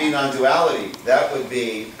anything wouldn't like be non-duality. That would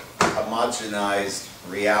be homogenized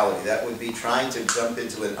reality. That would be trying to jump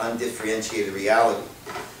into an undifferentiated reality.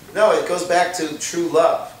 No, it goes back to true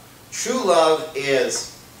love. True love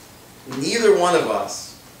is neither one of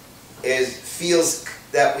us feels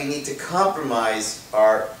that we need to compromise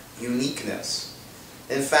our uniqueness.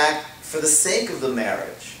 In fact, for the sake of the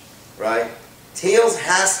marriage, right? Tails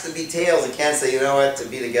has to be tails. It can't say, you know what, to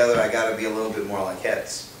be together I got to be a little bit more like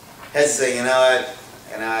heads. Heads say, you know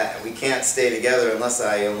what, we can't stay together unless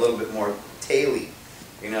I am a little bit more taily.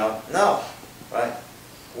 You know, no, right?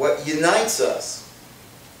 What unites us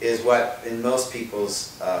is what, in most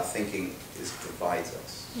people's thinking, divides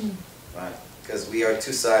us, right? Because we are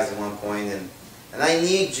two sides at one point, and I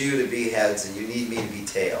need you to be heads, and you need me to be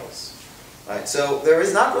tails, right? So there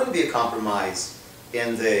is not going to be a compromise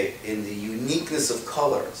in the uniqueness of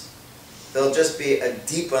colors. There'll just be a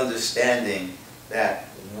deep understanding that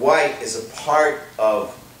white is a part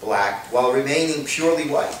of black while remaining purely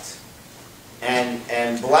white,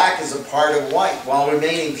 and black is a part of white while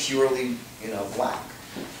remaining purely, black.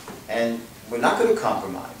 And we're not going to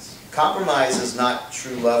compromise. Compromise is not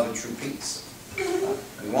true love and true peace.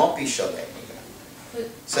 We won't be shalei.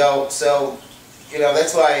 So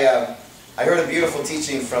that's why I heard a beautiful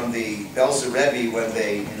teaching from the Belzer Rebbe when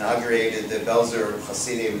they inaugurated the Belzer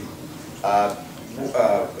Hasidim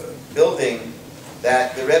building,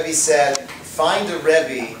 that the Rebbe said, find a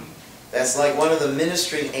Rebbe that's like one of the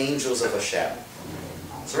ministering angels of Hashem.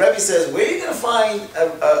 So Rebbe says, where are you going to find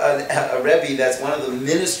a Rebbe that's one of the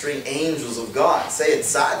ministering angels of God? Say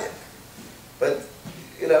it's tzaddik. But,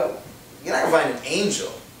 you're not going to find an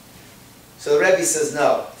angel. So the Rebbe says,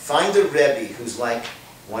 no, find a Rebbe who's like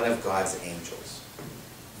one of God's angels.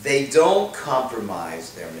 They don't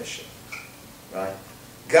compromise their mission, right?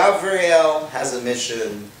 Gabriel has a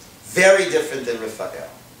mission very different than Raphael,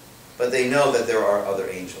 but they know that there are other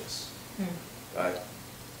angels, right?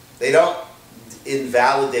 They don't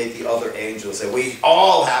invalidate the other angels, that we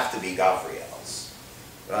all have to be Gabriels,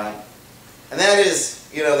 right? And that is,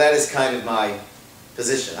 that is kind of my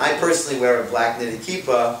position. I personally wear a black knitted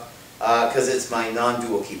kippah because it's my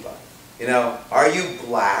non-dual kippah. Are you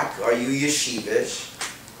black? Are you yeshivish?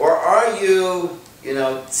 Or are you,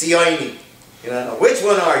 Tzioni? Which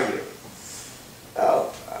one are you?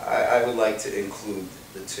 Oh, I would like to include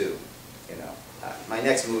the two. My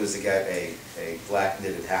next move is to get a black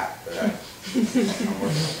knitted hat, but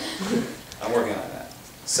I'm working on that.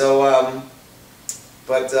 So,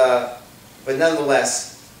 but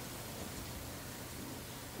nonetheless,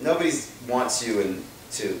 nobody wants you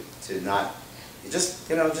to not. You just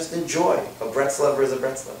enjoy. A Bretzlover is a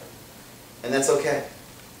Bretzlover. And that's okay.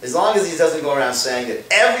 As long as he doesn't go around saying that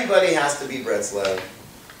everybody has to be Bretzlover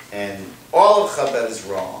and all of Chabad is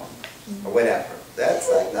wrong, or whatever. That's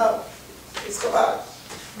like, no, it's Chabad.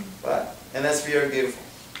 But, and that's very beautiful.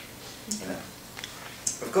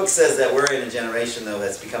 Rav Kook says that we're in a generation, though,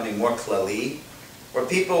 that's becoming more klali, where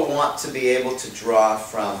people want to be able to draw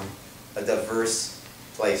from a diverse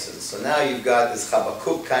places. So now you've got this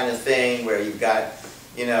Chabakuk kind of thing where you've got,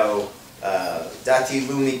 Dati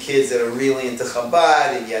Lumi kids that are really into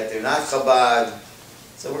Chabad and yet they're not Chabad.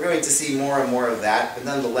 So we're going to see more and more of that, but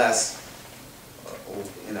nonetheless,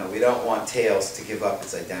 we don't want tails to give up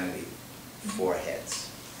its identity for heads.